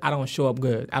bored, I don't show up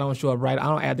good. I don't show up right. I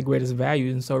don't add the greatest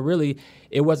value. And so really,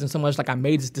 it wasn't so much like I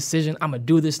made this decision, I'm going to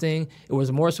do this thing. It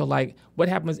was more so like, what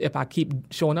happens if I keep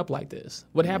showing up like this?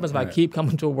 What happens if I keep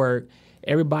coming to work?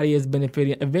 Everybody is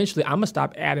benefiting. Eventually, I'm going to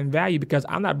stop adding value because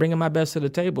I'm not bringing my best to the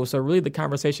table. So really, the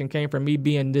conversation came from me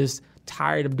being this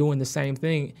tired of doing the same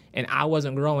thing, and I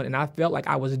wasn't growing, and I felt like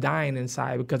I was dying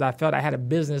inside because I felt I had a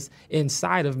business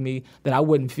inside of me that I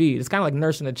wouldn't feed. It's kind of like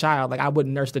nursing a child. Like, I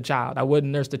wouldn't nurse the child. I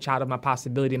wouldn't nurse the child of my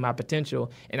possibility and my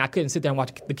potential, and I couldn't sit there and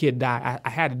watch the kid die. I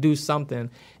had to do something.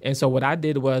 And so what I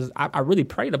did was I really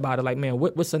prayed about it, like, man,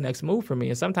 what's the next move for me?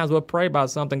 And sometimes we'll pray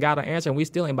about something, God will answer, and we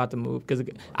still ain't about to move because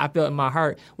I felt in my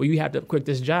heart, well, you have to quit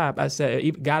this job. I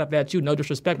said, God, if that's you, no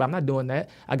disrespect, but I'm not doing that.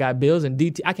 I got bills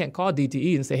and I can't call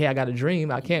DTE and say, hey, I got a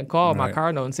dream. I can't call my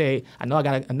car note and say, hey, I know I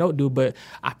got a note due, but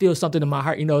I feel something in my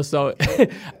heart, you know. So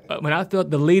when I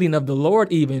felt the leading of the Lord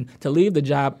even to leave the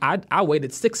job, I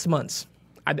waited 6 months.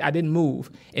 I didn't move.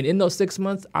 And in those 6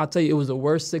 months, I'll tell you, it was the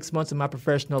worst 6 months of my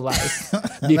professional life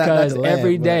because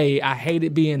every day I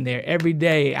hated being there. Every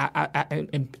day,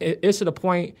 and it's to the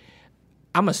point,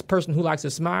 I'm a person who likes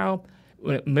to smile.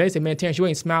 When they say, man, Terrance, you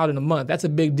ain't smiled in a month, that's a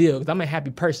big deal because I'm a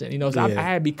happy person, you know. So I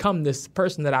had become this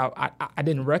person that I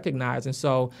didn't recognize. And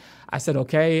so I said,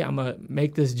 okay, I'm going to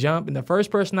make this jump. And the first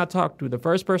person I talked to, the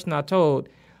first person I told,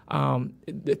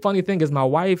 the funny thing is my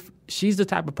wife, she's the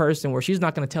type of person where she's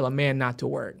not going to tell a man not to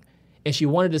work. And she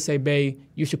wanted to say, babe,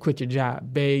 you should quit your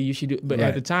job. Babe, you should do. But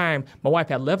at the time, my wife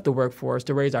had left the workforce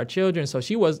to raise our children. So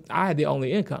I had the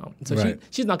only income. So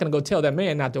she's not going to go tell that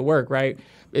man not to work, right?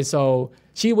 And so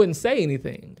she wouldn't say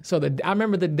anything. So I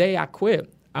remember the day I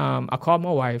quit, I called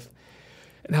my wife.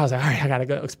 And I was like, all right, I got to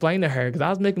go explain to her because I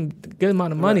was making a good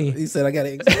amount of money. He said, I got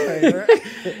to explain,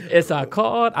 right? And so I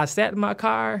called, I sat in my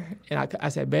car, and I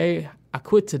said, babe, I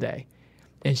quit today.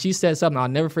 And she said something I'll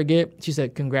never forget. She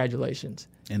said, congratulations.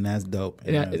 And that's dope.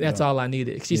 And that's all I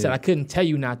needed. She said, I couldn't tell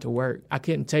you not to work. I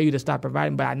couldn't tell you to stop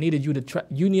providing, but I needed you to try.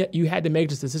 You had to make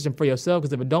this decision for yourself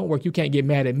because if it don't work, you can't get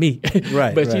mad at me.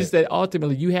 But she said,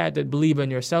 ultimately, you had to believe in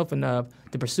yourself enough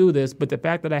to pursue this. But the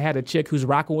fact that I had a chick who's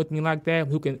rocking with me like that,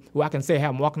 who I can say, hey,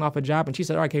 I'm walking off a job, and she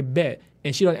said, all right, okay, bet.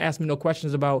 And she don't ask me no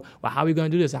questions about, well, how are we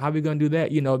going to do this? Or how are we going to do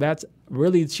that? You know, that's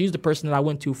really, she's the person that I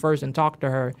went to first and talked to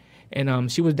her. And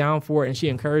she was down for it, and she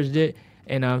encouraged it.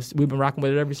 And we've been rocking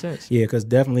with it ever since. Yeah, because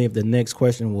definitely if the next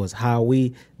question was how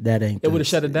that ain't. It would have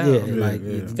shut it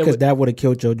down. Because that would have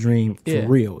killed your dream for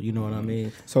real. You know what I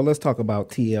mean? So let's talk about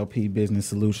TLP Business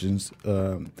Solutions.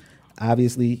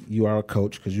 Obviously, you are a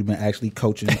coach because you've been actually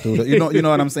coaching through the, you know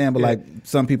what I'm saying? But like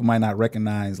some people might not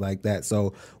recognize like that.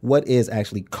 So what is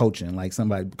actually coaching? Like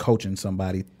somebody coaching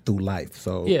somebody through life.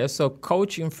 So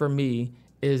coaching for me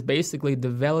is basically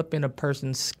developing a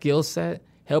person's skill set,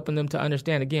 helping them to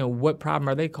understand, again, what problem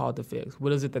are they called to fix?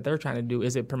 What is it that they're trying to do?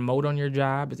 Is it promote on your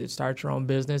job? Is it start your own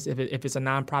business? If it's a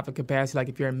nonprofit capacity, like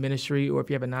if you're in ministry or if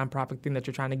you have a nonprofit thing that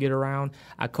you're trying to get around,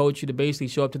 I coach you to basically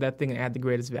show up to that thing and add the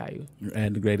greatest value.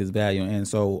 Add the greatest value. And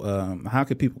so how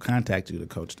can people contact you to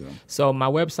coach them? So my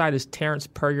website is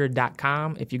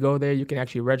terrancepuryear.com. If you go there, you can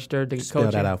actually register to get coaching.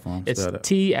 Spell that out for them. It's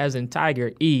T as in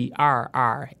Tiger,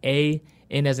 E-R-R-A,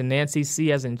 N as in Nancy,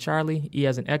 C as in Charlie, E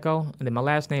as in Echo, and then my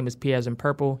last name is P as in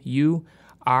Purple, U,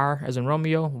 R as in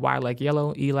Romeo, Y like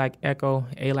yellow, E like Echo,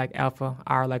 A like Alpha,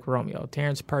 R like Romeo.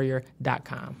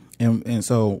 TerrancePuryear.com. And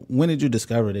so when did you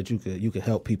discover that you could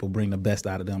help people bring the best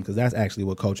out of them? Because that's actually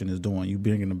what coaching is doing. You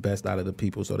bringing the best out of the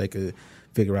people so they could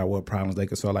figure out what problems they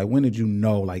could solve. Like, when did you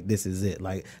know, like, this is it?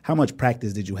 Like, how much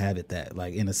practice did you have at that?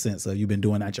 Like, in a sense of you've been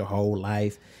doing that your whole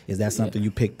life. Is that something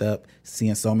you picked up,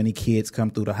 seeing so many kids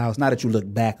come through the house? Not that you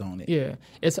look back on it. Yeah.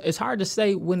 It's hard to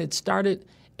say when it started,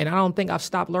 and I don't think I've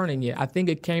stopped learning yet. I think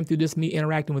it came through me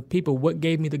interacting with people. What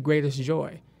gave me the greatest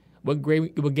joy? What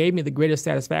gave me the greatest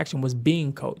satisfaction was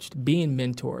being coached, being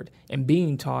mentored, and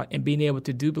being taught, and being able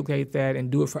to duplicate that and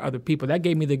do it for other people. That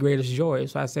gave me the greatest joy.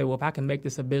 So I said, well, if I can make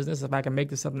this a business, if I can make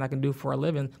this something I can do for a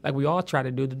living, like we all try to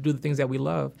do the things that we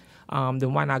love,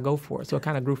 then why not go for it? So it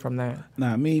kind of grew from there.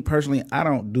 Now, me personally, I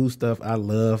don't do stuff I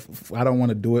love. I don't want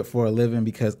to do it for a living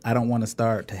because I don't want to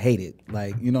start to hate it.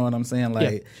 Like, you know what I'm saying?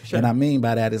 Like, sure. And I mean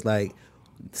by that is like,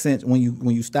 since when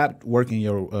you stopped working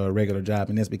your regular job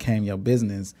and this became your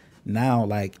business, now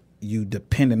like you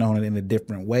dependent on it in a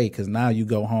different way, because now you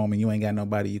go home and you ain't got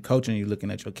nobody you coaching, you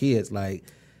looking at your kids like,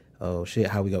 oh shit,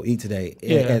 how we go eat today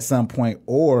at some point,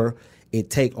 or it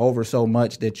take over so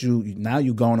much that now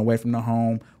you going away from the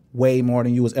home way more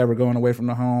than you was ever going away from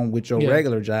the home with your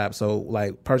regular job. So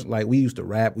like like we used to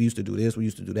rap, we used to do this, we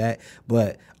used to do that,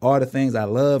 but all the things I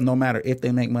love, no matter if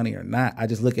they make money or not, I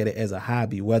just look at it as a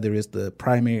hobby, whether it's the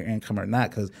primary income or not,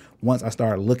 because once I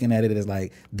start looking at it as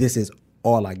like, this is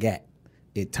all I got,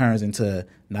 it turns into,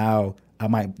 now I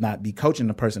might not be coaching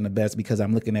the person the best because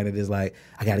I'm looking at it as like,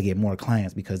 I got to get more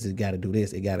clients because it got to do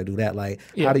this, it got to do that. Like,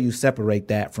 how do you separate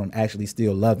that from actually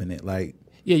still loving it? Like,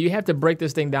 yeah, you have to break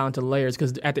this thing down to layers,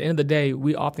 because at the end of the day,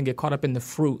 we often get caught up in the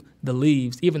fruit, the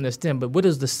leaves, even the stem. But what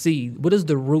is the seed? What is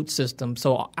the root system?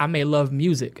 So I may love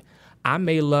music. I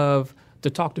may love to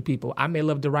talk to people. I may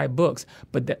love to write books.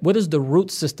 But what does the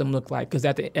root system look like? Because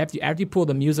after you pull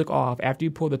the music off, after you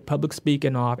pull the public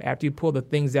speaking off, after you pull the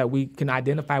things that we can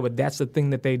identify with, that's the thing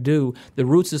that they do. The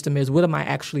root system is, what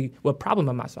problem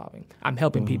am I solving? I'm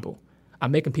helping people.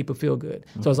 I'm making people feel good.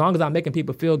 So as long as I'm making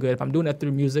people feel good, if I'm doing that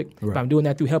through music, if I'm doing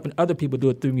that through helping other people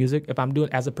do it through music, if I'm doing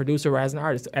it as a producer or as an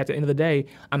artist, at the end of the day,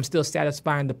 I'm still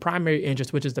satisfying the primary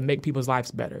interest, which is to make people's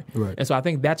lives better. Right. And so I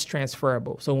think that's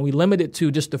transferable. So when we limit it to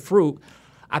just the fruit,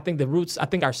 I think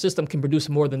our system can produce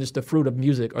more than just the fruit of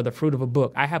music or the fruit of a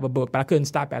book. I have a book, but I couldn't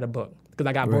stop at a book because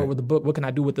I got bored with the book. What can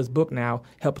I do with this book now?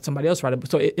 Help somebody else write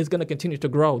it. So it's going to continue to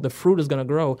grow. The fruit is going to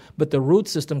grow, but the root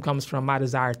system comes from my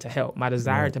desire to help, my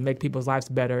desire to make people's lives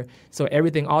better. So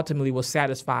everything ultimately will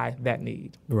satisfy that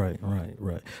need. Right.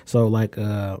 So like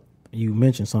you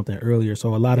mentioned something earlier.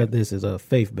 So a lot of this is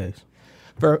faith-based.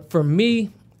 For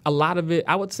me, a lot of it,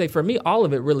 I would say for me, all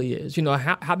of it really is. You know,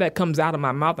 how that comes out of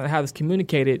my mouth and how it's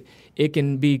communicated, it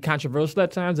can be controversial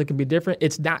at times. It can be different.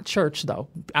 It's not church, though.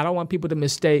 I don't want people to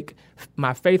mistake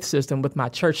my faith system with my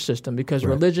church system, because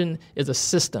religion is a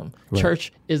system.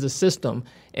 Church is a system.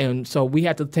 And so we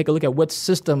have to take a look at what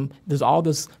system, there's all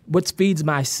this, what feeds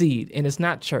my seed. And it's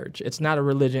not church. It's not a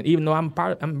religion, even though I'm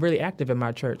really active in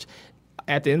my church.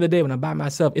 At the end of the day, when I'm by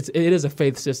myself, it is a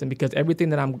faith system, because everything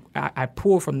that I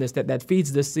pull from this that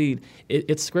feeds this seed,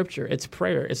 it's scripture, it's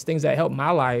prayer, it's things that help my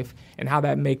life, and how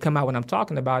that may come out when I'm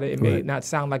talking about it. It may not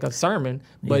sound like a sermon,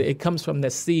 but it comes from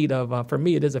the seed of, for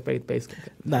me, it is a faith-based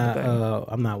thing.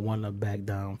 I'm not one to back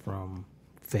down from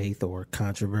faith or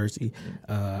controversy.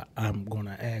 I'm going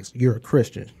to ask, you're a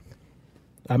Christian.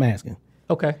 I'm asking.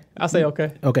 Okay, I'll say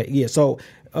okay. Okay, yeah, so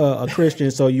a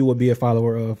Christian, so you would be a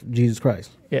follower of Jesus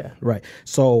Christ. Yeah. Right.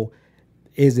 So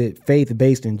is it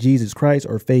faith-based in Jesus Christ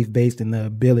or faith-based in the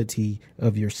ability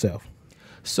of yourself?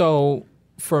 So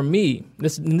for me,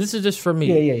 this is just for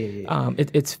me. Yeah.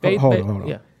 It's faith-based. Hold on.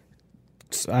 Yeah.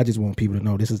 So I just want people to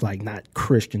know this is like not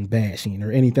Christian bashing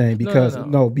or anything, because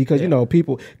No. you know,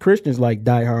 Christians like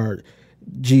die hard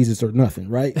Jesus or nothing,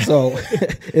 right? So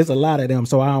it's a lot of them.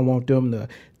 So I don't want them to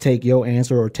take your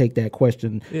answer or take that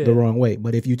question the wrong way.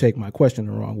 But if you take my question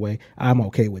the wrong way, I'm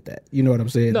okay with that. You know what I'm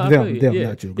saying? No, them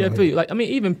not you. Yeah, I feel you. Like, I mean,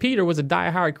 even Peter was a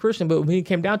diehard Christian, but when he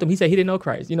came down to him, he said he didn't know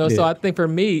Christ. You know, so I think for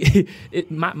me,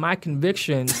 my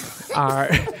convictions are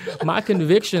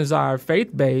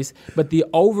faith based, but the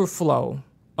overflow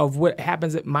of what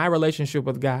happens at my relationship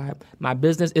with God, my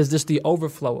business, is just the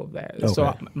overflow of that. Okay.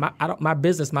 So my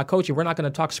business, my coaching, we're not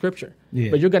going to talk scripture,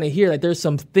 but you're going to hear that there's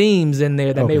some themes in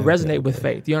there that may resonate with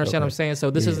faith. You understand what I'm saying? So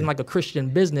this isn't like a Christian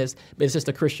business, but it's just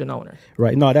a Christian owner.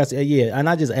 Right. No, that's, and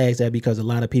I just ask that because a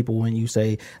lot of people, when you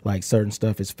say like certain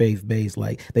stuff is faith-based,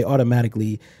 like they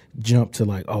automatically jump to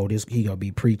like, oh, this he gonna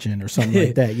be preaching or something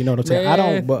like that. You know what I'm saying? I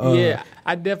don't, but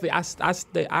I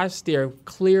definitely, I steer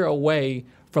clear away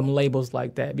from labels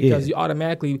like that, because you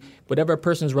automatically, whatever a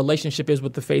person's relationship is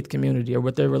with the faith community or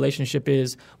what their relationship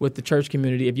is with the church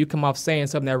community, if you come off saying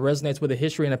something that resonates with a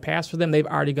history and a past for them, they've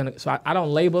already gonna. So I don't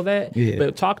label that,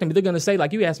 but talk to me. They're gonna say,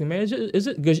 like you asked me, man, is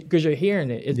it because you're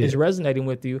hearing it? It's resonating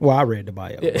with you. Well, I read the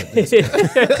Bible.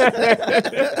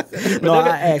 No,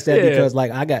 I asked that because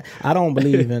like I don't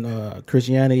believe in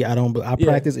Christianity. I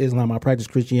practice Islam. I practice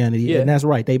Christianity, and that's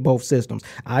right. They both systems.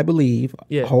 I believe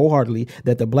wholeheartedly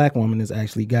that the black woman is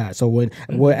actually actually God. So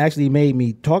what actually made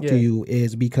me talk to you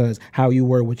is because how you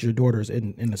were with your daughters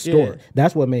in the store. Yeah.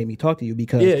 That's what made me talk to you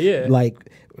because like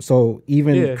so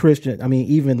even Christian, I mean,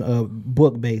 even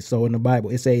book based. So in the Bible,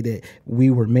 it say that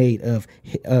we were made of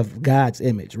God's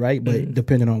image, right? But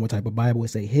depending on what type of Bible, it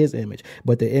say His image.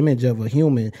 But the image of a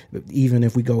human, even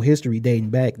if we go history dating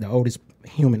back, the oldest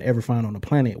human ever found on the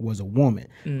planet was a woman,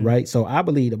 right? So I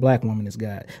believe the black woman is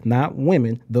God, not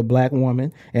women, the black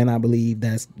woman, and I believe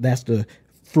that's the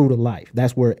fruit of life.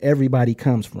 That's where everybody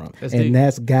comes from.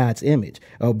 That's God's image,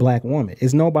 a black woman.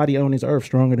 There's nobody on this earth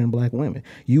stronger than black women.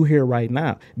 You here right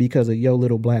now because of your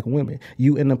little black women.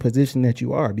 You in the position that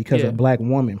you are because a black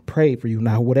woman prayed for you.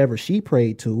 Now, whatever she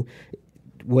prayed to,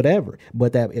 whatever.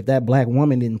 But that if that black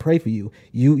woman didn't pray for you,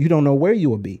 you don't know where you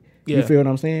would be. You feel what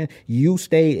I'm saying? You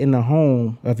stayed in the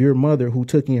home of your mother who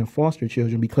took you in foster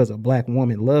children because a black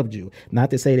woman loved you. Not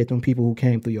to say that them people who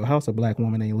came through your house, a black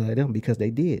woman ain't love them, because they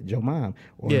did. Your mom,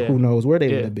 or who knows where they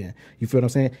would have been. You feel what I'm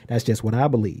saying? That's just what I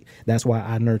believe. That's why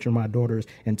I nurture my daughters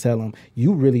and tell them,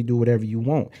 you really do whatever you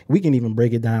want. We can even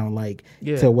break it down like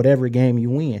to whatever game you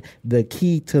win. The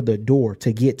key to the door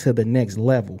to get to the next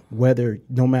level,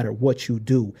 no matter what you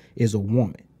do, is a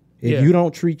woman. If you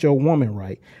don't treat your woman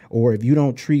right, or if you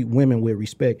don't treat women with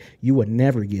respect, you will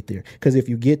never get there. Because if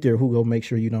you get there, who gonna make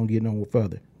sure you don't get no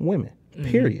further? Women,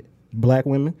 period. Black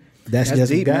women. That's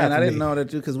just deep, God man. I me. didn't know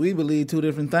that because we believe two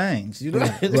different things. You know,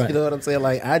 Right. you know what I'm saying?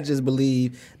 Like, I just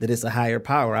believe that it's a higher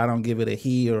power. I don't give it a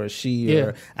he or a she.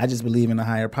 Or I just believe in a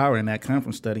higher power, and that come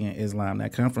from studying Islam.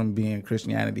 That come from being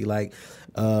Christianity. Like,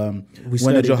 when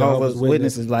the Jehovah's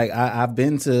Witnesses, like I've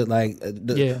been to, like,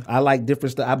 I like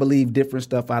different stuff. I believe different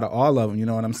stuff out of all of them. You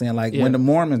know what I'm saying? Like when the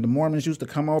Mormons used to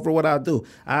come over, what I do,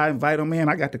 I invite them in.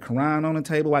 I got the Quran on the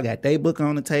table. I got their book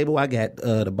on the table. I got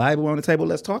the Bible on the table.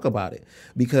 Let's talk about it,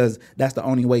 because that's the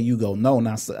only way you go. No,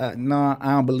 I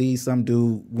don't believe some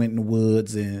dude went in the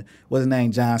woods and what's his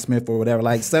name, John Smith or whatever.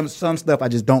 Like some stuff I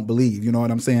just don't believe. You know what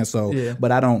I'm saying? So,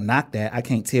 but I don't knock that. I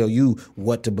can't tell you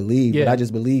what to believe, but I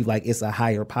just believe like it's a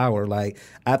higher power. Like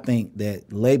I think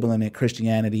that labeling it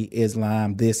Christianity,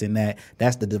 Islam, this and that,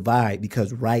 that's the divide.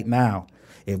 Because right now,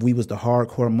 if we was the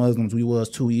hardcore Muslims we was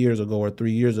 2 years ago or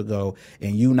 3 years ago,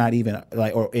 and you not even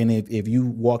like, if you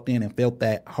walked in and felt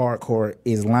that hardcore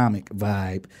Islamic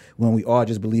vibe when we all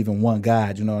just believe in one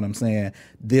God, you know what I'm saying?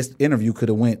 This interview could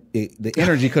have the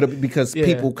energy could have, because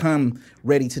people come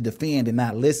ready to defend and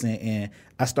not listen. And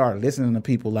I started listening to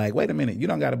people like, wait a minute, you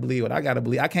don't got to believe what I got to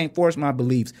believe. I can't force my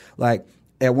beliefs. Like,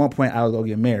 at one point, I was going to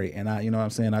get married, and you know what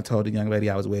I'm saying? I told the young lady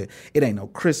I was with, it ain't no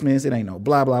Christmas, it ain't no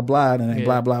blah, blah, blah, and it ain't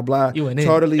blah, blah, blah.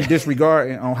 Totally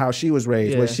disregarding on how she was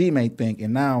raised, what she may think.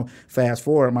 And now, fast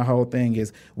forward, my whole thing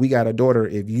is, we got a daughter.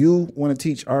 If you want to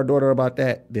teach our daughter about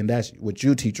that, then that's what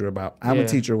you teach her about. I'm going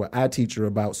to teach her what I teach her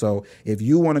about. So if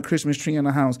you want a Christmas tree in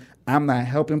the house, I'm not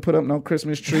helping put up no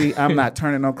Christmas tree. I'm not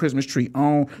turning no Christmas tree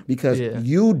on, because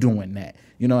you doing that.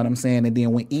 You know what I'm saying? And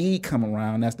then when Eid come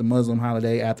around, that's the Muslim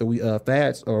holiday after we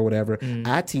fast or whatever,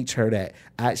 I teach her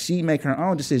that. She make her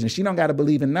own decision. She don't got to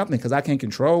believe in nothing, because I can't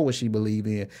control what she believe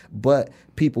in. But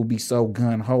people be so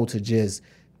gun-ho to just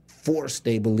force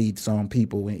their beliefs on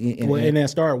people. And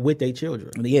that start with their children.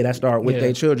 Yeah, that start with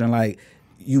their children. Like,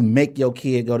 you make your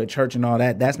kid go to church and all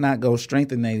that. That's not go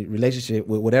strengthen their relationship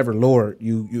with whatever Lord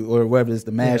you or whether it's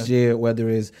the masjid, whether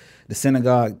it's the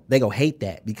synagogue. They go hate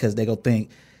that, because they go think,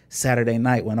 Saturday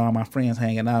night when all my friends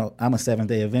hanging out, I'm a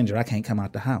Seventh-day Avenger. I can't come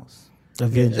out the house.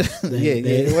 Avenger. What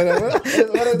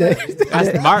is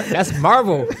that? That's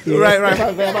Marvel. Right.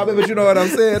 But you know what I'm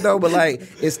saying, though. But like,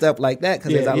 it's stuff like that.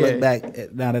 Because as I look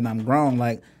back, now that I'm grown,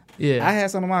 like, I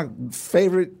had some of my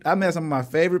favorite. I met some of my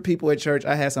favorite people at church.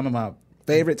 I had some of my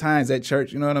favorite times at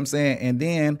church. You know what I'm saying? And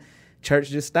then church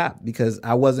just stopped, because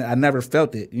I never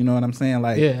felt it. You know what I'm saying?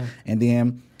 Like, and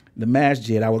then the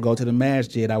masjid, I would go to the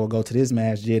masjid. I would go to this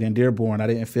masjid in Dearborn. I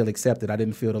didn't feel accepted. I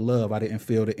didn't feel the love. I didn't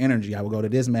feel the energy. I would go to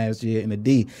this masjid in the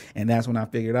D. And that's when I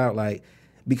figured out, like,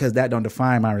 because that don't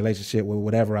define my relationship with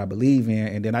whatever I believe in.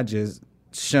 And then I just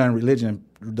shun religion,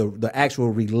 the actual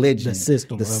religion,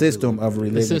 the system of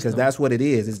religion, because that's what it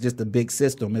is. It's just a big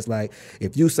system. It's like,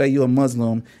 if you say you're a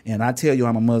Muslim and I tell you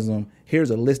I'm a Muslim, here's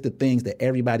a list of things that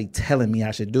everybody telling me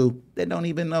I should do that don't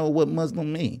even know what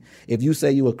Muslim mean. If you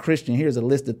say you're a Christian, here's a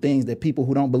list of things that people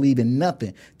who don't believe in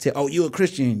nothing tell, oh, you're a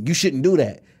Christian, you shouldn't do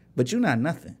that. But you're not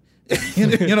nothing.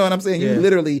 You know what I'm saying? You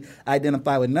literally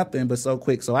identify with nothing but so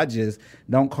quick. So I just,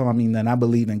 don't call me nothing. I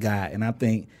believe in God. And I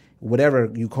think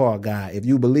whatever you call God. If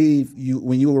you believe,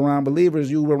 when you around believers,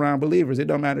 you around believers. It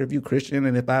don't matter if you Christian,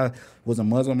 and if I was a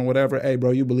Muslim or whatever, hey,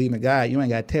 bro, you believe in God, you ain't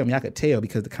got to tell me. I could tell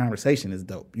because the conversation is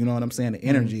dope. You know what I'm saying? The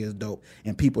energy is dope.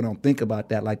 And people don't think about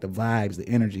that, like the vibes, the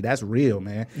energy. That's real,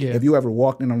 man. Yeah. If you ever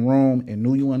walked in a room and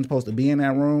knew you weren't supposed to be in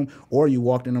that room, or you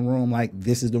walked in a room like,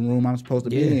 this is the room I'm supposed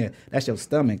to be in, that's your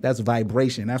stomach. That's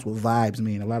vibration. That's what vibes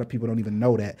mean. A lot of people don't even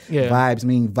know that. Yeah. Vibes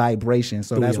mean vibration.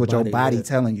 So that's what your body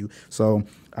telling you. So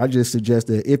I just suggest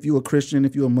that if you're a Christian,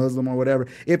 if you're a Muslim or whatever,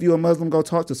 if you're a Muslim, go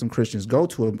talk to some Christians. Go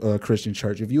to a Christian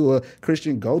church. If you're a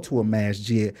Christian, go to a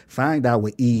masjid. Find out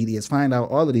what Eid is. Find out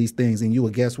all of these things, and you will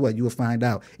guess what? You will find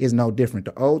out it's no different.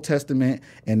 The Old Testament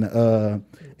and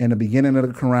the beginning of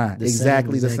the Quran,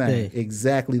 exactly the same.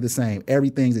 Exactly the same.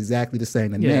 Everything's exactly the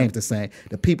same. The name's the same.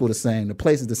 The people the same. The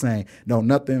place is the same. No,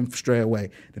 nothing stray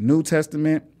away. The New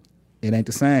Testament, it ain't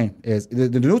the same. As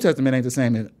the New Testament ain't the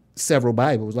same as several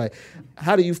Bibles. Like,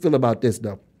 how do you feel about this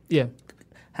though? Yeah.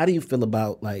 How do you feel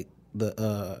about like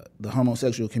the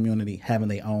homosexual community having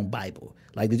their own Bible?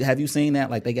 Like, have you seen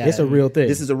that? Like, they got, it's a real thing.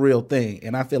 This is a real thing,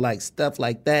 and I feel like stuff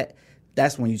like that.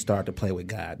 That's when you start to play with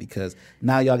God, because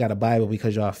now y'all got a Bible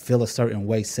because y'all feel a certain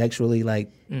way sexually.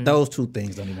 Like those two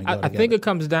things don't even go together. I think it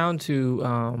comes down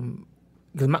to.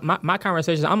 Because my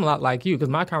conversation, I'm a lot like you, because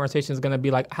my conversation is going to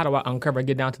be like, how do I uncover and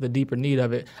get down to the deeper need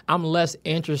of it? I'm less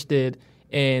interested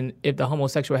in if the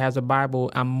homosexual has a Bible.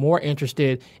 I'm more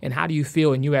interested in how do you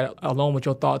feel, and you alone with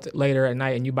your thoughts later at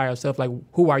night, and you by yourself, like,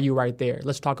 who are you right there?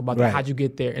 Let's talk about that. How'd you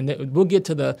get there? And then we'll get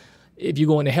to the if you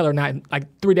go into hell or not, like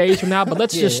 3 days from now. But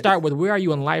let's just start with where are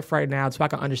you in life right now, so I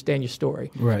can understand your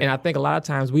story. Right. And I think a lot of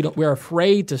times we're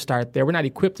afraid to start there. We're not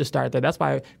equipped to start there. That's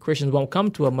why Christians won't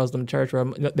come to a Muslim church, or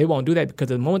they won't do that, because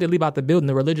the moment they leave out the building,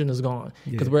 the religion is gone.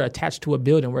 Because we're attached to a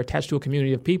building, we're attached to a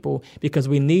community of people, because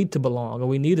we need to belong, and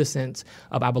we need a sense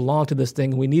of I belong to this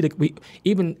thing. We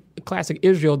even classic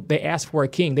Israel, they asked for a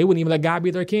king. They wouldn't even let God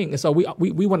be their king. And so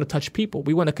we want to touch people.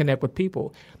 We want to connect with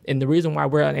people. And the reason why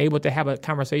we're unable to have a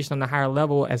conversation on a higher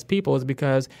level as people is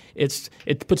because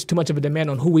it puts too much of a demand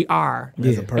on who we are.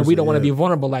 As a person, and we don't want to be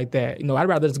vulnerable like that. You know, I'd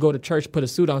rather just go to church, put a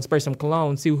suit on, spray some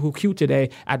cologne, see who cute today.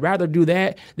 I'd rather do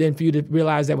that than for you to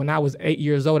realize that when I was 8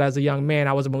 years old as a young man,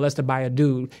 I was molested by a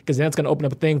dude, because that's going to open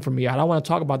up a thing for me. I don't want to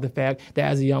talk about the fact that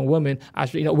as a young woman,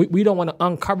 we don't want to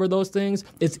uncover those things.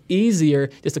 It's easier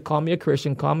just to call me a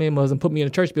Christian, call me a Muslim, put me in a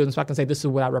church building so I can say this is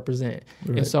what I represent.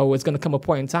 Right. And so it's going to come a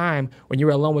point in time when you're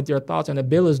alone with your thoughts and the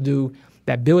bill is due.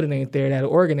 That building ain't there, that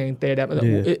organ ain't there,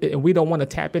 we don't want to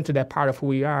tap into that part of who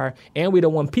we are, and we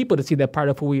don't want people to see that part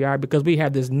of who we are, because we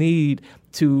have this need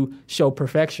to show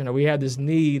perfection, or we have this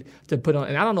need to put on,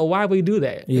 and I don't know why we do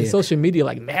that. And social media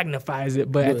like magnifies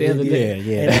it, but at the end of the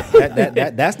day,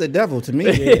 that's the devil to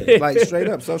me. Like, straight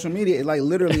up, social media is like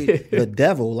literally the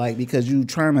devil, like, because you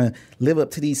trying to live up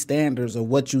to these standards of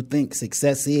what you think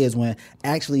success is, when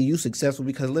actually you successful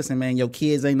because, listen, man, your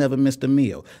kids ain't never missed a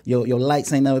meal, your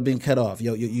lights ain't never been cut off,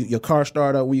 your car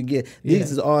start up when you get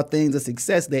these is all things of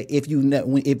success that if you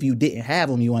didn't have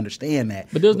them, you understand that.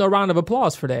 But there's no round of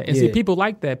applause for that. And see, people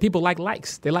like that. People like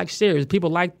likes. They like shares. People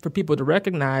like for people to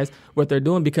recognize what they're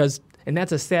doing, and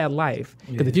that's a sad life.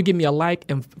 Because if you give me a like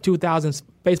and 2,000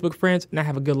 Facebook friends, and I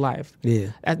have a good life.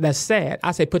 That's sad.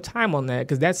 I say put time on that,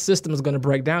 because that system is going to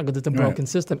break down, because it's a broken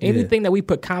system. Anything that we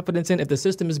put confidence in, if the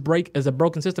system is a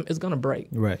broken system, it's going to break.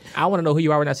 Right. I want to know who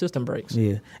you are when that system breaks.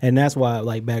 Yeah. And that's why,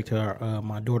 like, back to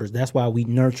my daughters, that's why we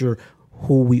nurture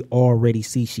who we already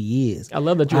see she is. I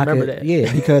love that you remember that.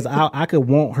 Yeah, because I could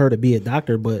want her to be a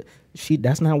doctor, but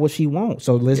that's not what she wants.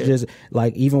 So let's just,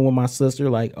 like, even with my sister,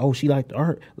 like, oh, she liked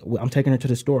art, I'm taking her to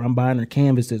the store, I'm buying her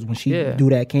canvases. When she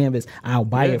do that canvas, I'll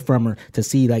buy it from her to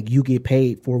see, like, you get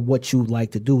paid for what you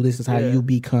like to do. This is how you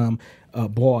become a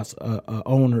boss, a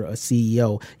owner, a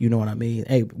CEO. You know what I mean?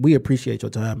 Hey, we appreciate your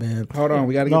time, man. Hold on,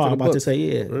 we got to get to the I'm about to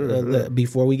say,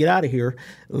 before we get out of here,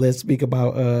 let's speak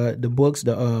about the books,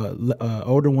 the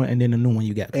older one, and then the new one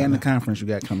you got coming and the conference you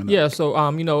got coming up. Yeah, so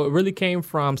it really came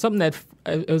from something that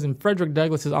it was in Frederick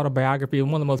Douglass's autobiography,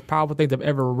 and one of the most powerful things I've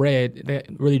ever read that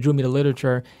really drew me to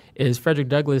literature is Frederick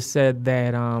Douglass said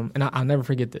that, and I'll never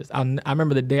forget this. I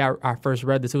remember the day I first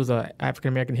read this. It was an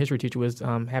African-American history teacher was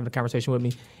having a conversation with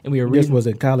me, and we were reading. This was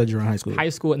in college or in high school? High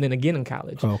school, and then again in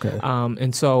college. Oh, okay.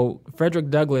 And so Frederick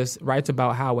Douglass writes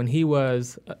about how when he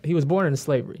was born into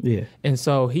slavery, and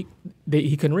so he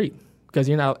couldn't read. Because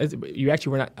you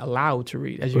actually were not allowed to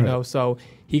read, as you know. So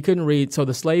he couldn't read. So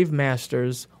the slave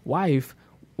master's wife,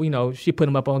 she put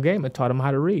him up on game and taught him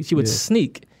how to read. She would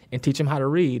sneak and teach him how to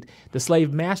read. The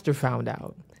slave master found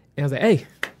out. And I was like, hey,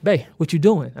 babe, what you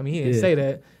doing? I mean, he didn't say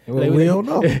that. Well, we don't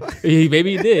know.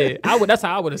 Maybe he did. That's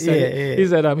how I would have said it. He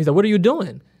said, what are you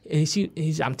doing?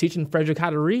 And I'm teaching Frederick how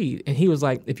to read. And he was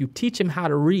like, if you teach him how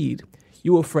to read,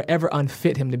 you will forever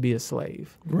unfit him to be a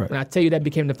slave. Right. And I tell you, that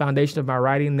became the foundation of my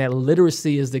writing, that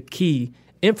literacy is the key.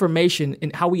 Information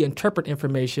and how we interpret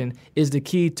information is the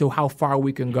key to how far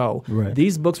we can go. Right.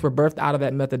 These books were birthed out of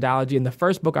that methodology. And the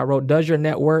first book I wrote, Does Your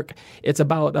Net Work? It's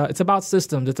about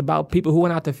systems. It's about people who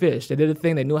went out to fish. They did a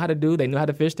thing they knew how to do. They knew how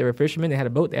to fish. They were fishermen. They had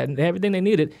a boat. They had everything they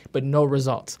needed, but no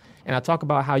results. And I talk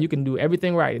about how you can do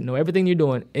everything right, know everything you're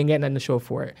doing, and get nothing to show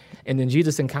for it. And then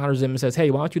Jesus encounters them and says,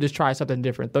 hey, why don't you just try something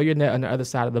different? Throw your net on the other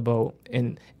side of the boat.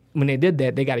 And when they did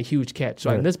that, they got a huge catch. So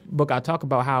in this book, I talk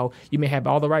about how you may have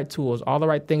all the right tools, all the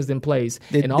right things in place.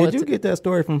 Did you get that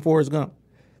story from Forrest Gump?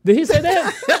 Did he say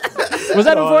that? Was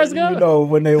that in Forrest Gump? You know,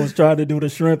 when they was trying to do the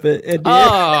shrimp at the end.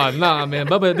 Oh, nah, man.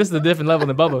 Bubba, this is a different level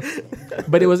than Bubba.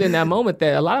 But it was in that moment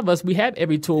that a lot of us, we have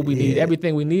every tool we need,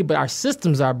 everything we need, but our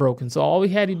systems are broken. So all we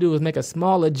had to do was make a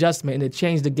small adjustment, and it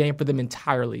changed the game for them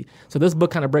entirely. So this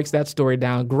book kind of breaks that story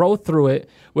down. Grow Through It,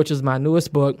 which is my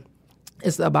newest book.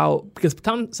 It's about, because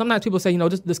sometimes people say,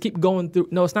 just keep going through.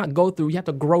 No, it's not go through. You have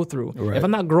to grow through. Right. If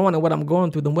I'm not growing in what I'm going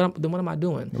through, then what am I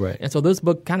doing? Right. And so this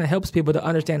book kind of helps people to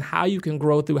understand how you can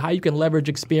grow through, how you can leverage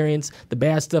experience, the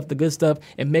bad stuff, the good stuff,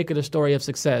 and make it a story of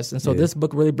success. And so this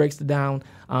book really breaks down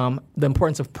the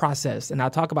importance of process. And I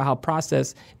talk about how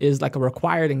process is like a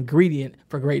required ingredient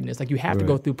for greatness. Like you have to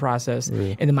go through process.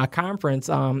 Right. And then my conference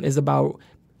is about,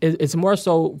 it's more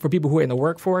so for people who are in the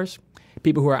workforce,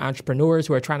 people who are entrepreneurs,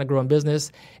 who are trying to grow in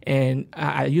business. And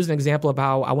I use an example of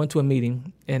how I went to a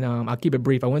meeting, and I'll keep it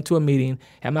brief. I went to a meeting,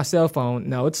 had my cell phone.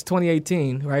 Now, it's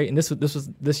 2018, right? And this was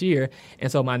this year.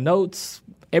 And so my notes,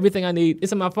 everything I need,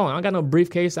 it's in my phone. I don't got no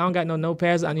briefcase. I don't got no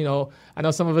notepads. I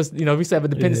know some of us, we have a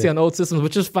dependency on old systems,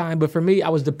 which is fine. But for me, I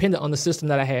was dependent on the system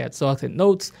that I had. So I said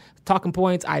notes, talking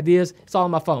points, ideas, it's all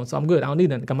on my phone. So I'm good. I don't need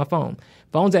nothing. Got my phone.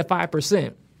 Phone's at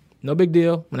 5%. No big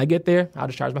deal. When I get there, I'll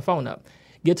just charge my phone up.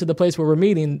 Get to the place where we're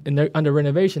meeting and they're under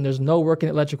renovation, there's no working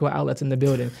electrical outlets in the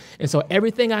building. And so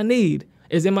everything I need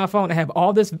is in my phone. I have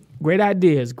all this great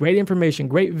ideas, great information,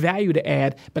 great value to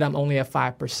add, but I'm only at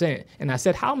 5%. And I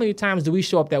said, how many times do we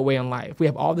show up that way in life? We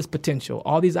have all this potential,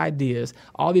 all these ideas,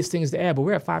 all these things to add, but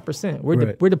we're at 5%.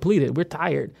 We're depleted. We're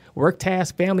tired. Work,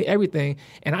 task, family, everything.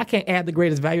 And I can't add the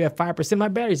greatest value at 5%. My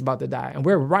battery's about to die. And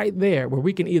we're right there where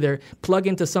we can either plug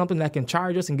into something that can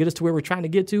charge us and get us to where we're trying to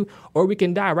get to, or we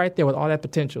can die right there with all that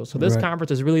potential. So this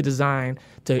conference is really designed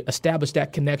to establish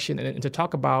that connection and to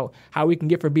talk about how we can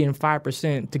get from being 5%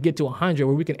 to get to 100,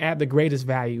 where we can add the greatest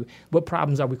value. What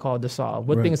problems are we called to solve?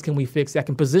 What things can we fix that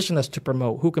can position us to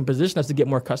promote? Who can position us to get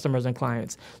more customers and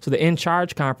clients? So the In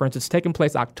Charge Conference is taking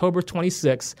place October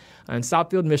 26th in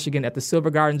Southfield, Michigan at the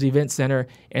Silver Gardens Event Center,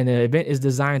 and the event is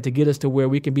designed to get us to where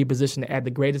we can be positioned to add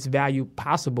the greatest value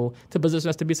possible to position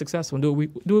us to be successful and do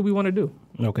what we want to do.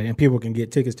 Okay, and people can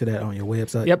get tickets to that on your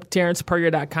website? Yep,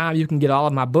 TerrancePuryear.com. You can get all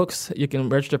of my books. You can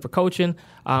register for coaching,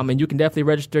 and you can definitely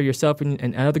register yourself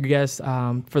and other guests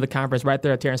for the conference right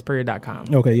there at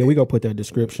TerrancePuryear.com. Okay, yeah, we go put that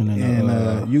description in.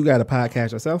 And you got a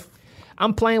podcast yourself?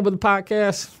 I'm playing with the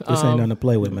podcast. This ain't nothing to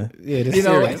play with, man. Yeah, this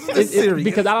is serious.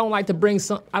 Because I don't like to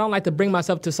bring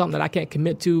myself to something that I can't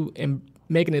commit to and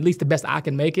making at least the best I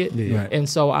can make it. Yeah. And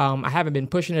so I haven't been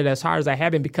pushing it as hard as I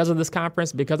have been because of this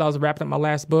conference, because I was wrapping up my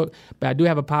last book. But I do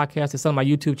have a podcast. It's on my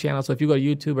YouTube channel. So if you go to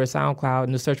YouTube or SoundCloud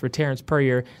and just search for Terrance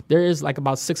Puryear, there is like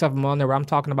about 6 of them on there where I'm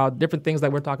talking about different things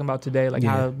like we're talking about today, like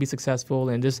how to be successful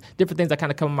and just different things that kind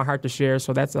of come in my heart to share.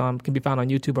 So that's can be found on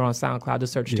YouTube or on SoundCloud.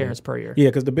 Just search Terrance Puryear. Yeah,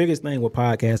 because the biggest thing with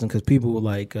podcasting, because people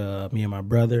like me and my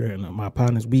brother and my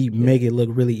partners, we make it look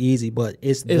really easy, but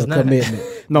it's the commitment.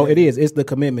 No, it is. It's the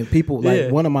commitment. People, like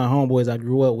one of my homeboys I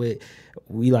grew up with,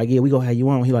 we like, we gonna have you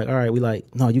on. He like, all right. We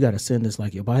like, no, you got to send us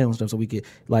like your bio and stuff so we could,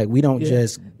 like, we don't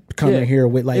just come in here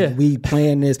with like we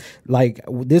plan this. Like,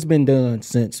 this been done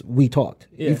since we talked.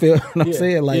 You feel what I'm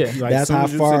saying? Like, that's how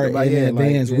far in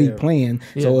advance we plan.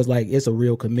 So it's like, it's a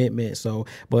real commitment. So,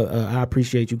 but I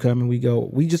appreciate you coming.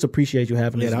 We just appreciate you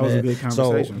having us. That was a good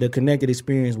conversation. So the connected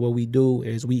experience, what we do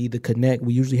is we either connect.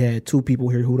 We usually had 2 people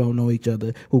here who don't know each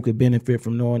other, who could benefit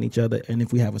from knowing each other. And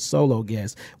if we have a solo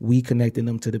guest, we connecting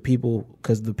them to the people,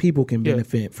 because the people can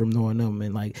benefit from knowing them.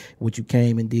 And like what you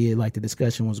came and did, like the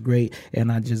discussion was great.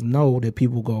 And I just know that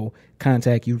people go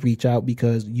contact you, reach out,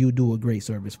 because you do a great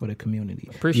service for the community.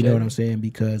 Appreciate what I'm saying?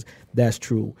 Because that's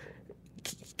true.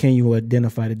 Can you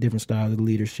identify the different styles of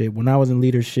leadership? When I was in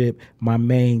leadership, my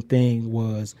main thing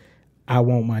was I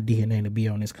want my DNA to be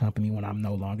on this company when I'm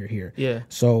no longer here. Yeah.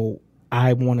 So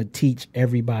I want to teach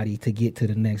everybody to get to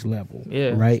the next level. Yeah.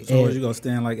 Right. So you gonna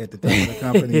stand like at the top of the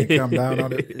company and come down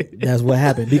on it? That's what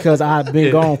happened because I've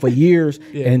been gone for years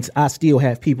and I still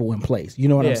have people in place. You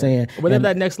know what I'm saying? Whatever And-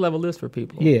 that next level is for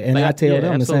people. Yeah, and Like, I tell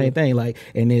them absolutely. the same thing. Like,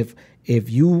 and if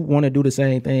you want to do the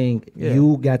same thing,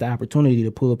 you got the opportunity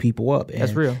to pull people up. And,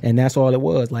 That's real. And that's all it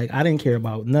was. Like, I didn't care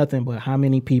about nothing but how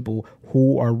many people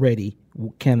who are ready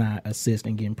can I assist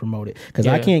in getting promoted. Because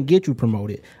I can't get you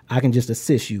promoted. I can just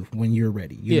assist you when you're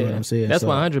ready. You know what I'm saying? That's So,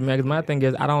 100, man. Because my thing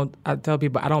is, I tell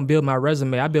people I don't build my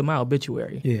resume. I build my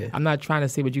obituary. Yeah. I'm not trying to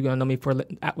see what you're gonna know me for.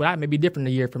 Well, I may be different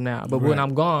a year from now, but when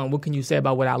I'm gone, what can you say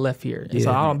about what I left here? And so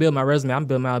I don't build my resume. I'm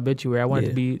building my obituary. I want it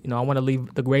to be, I want to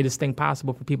leave the greatest thing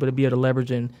possible for people to be able to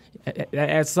leverage and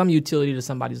add some utility to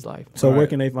somebody's life. So where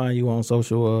can they find you on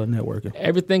social networking?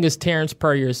 Everything is Terrance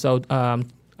Puryear. So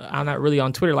I'm not really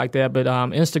on Twitter like that, but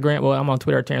Instagram. Well, I'm on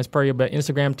Twitter, Terrance Puryear, but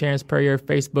Instagram, Terrance Puryear,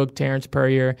 Facebook, Terrance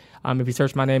Puryear. If you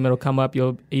search my name, it'll come up.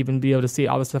 You'll even be able to see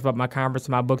all the stuff about my conference,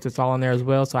 my books. It's all on there as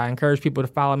well. So I encourage people to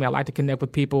follow me. I like to connect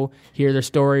with people, hear their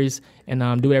stories,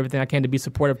 and do everything I can to be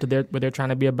supportive to what they're trying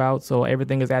to be about. So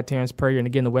everything is at Terrance Puryear, and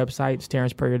again, the website is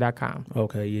terrancepuryear.com.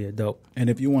 Okay, yeah, dope. And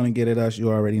if you want to get at us, you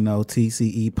already know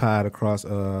TCE Pod across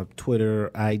Twitter,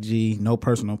 IG. No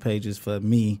personal pages for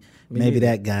me. Maybe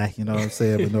that guy, you know what I'm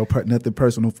saying, but nothing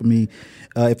personal for me.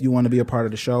 If you want to be a part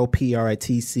of the show,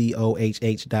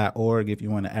 PR@tcohh.org. If you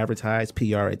want to advertise,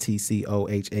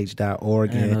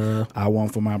 PR@tcohh.org. And I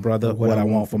want for my brother what I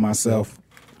want for myself.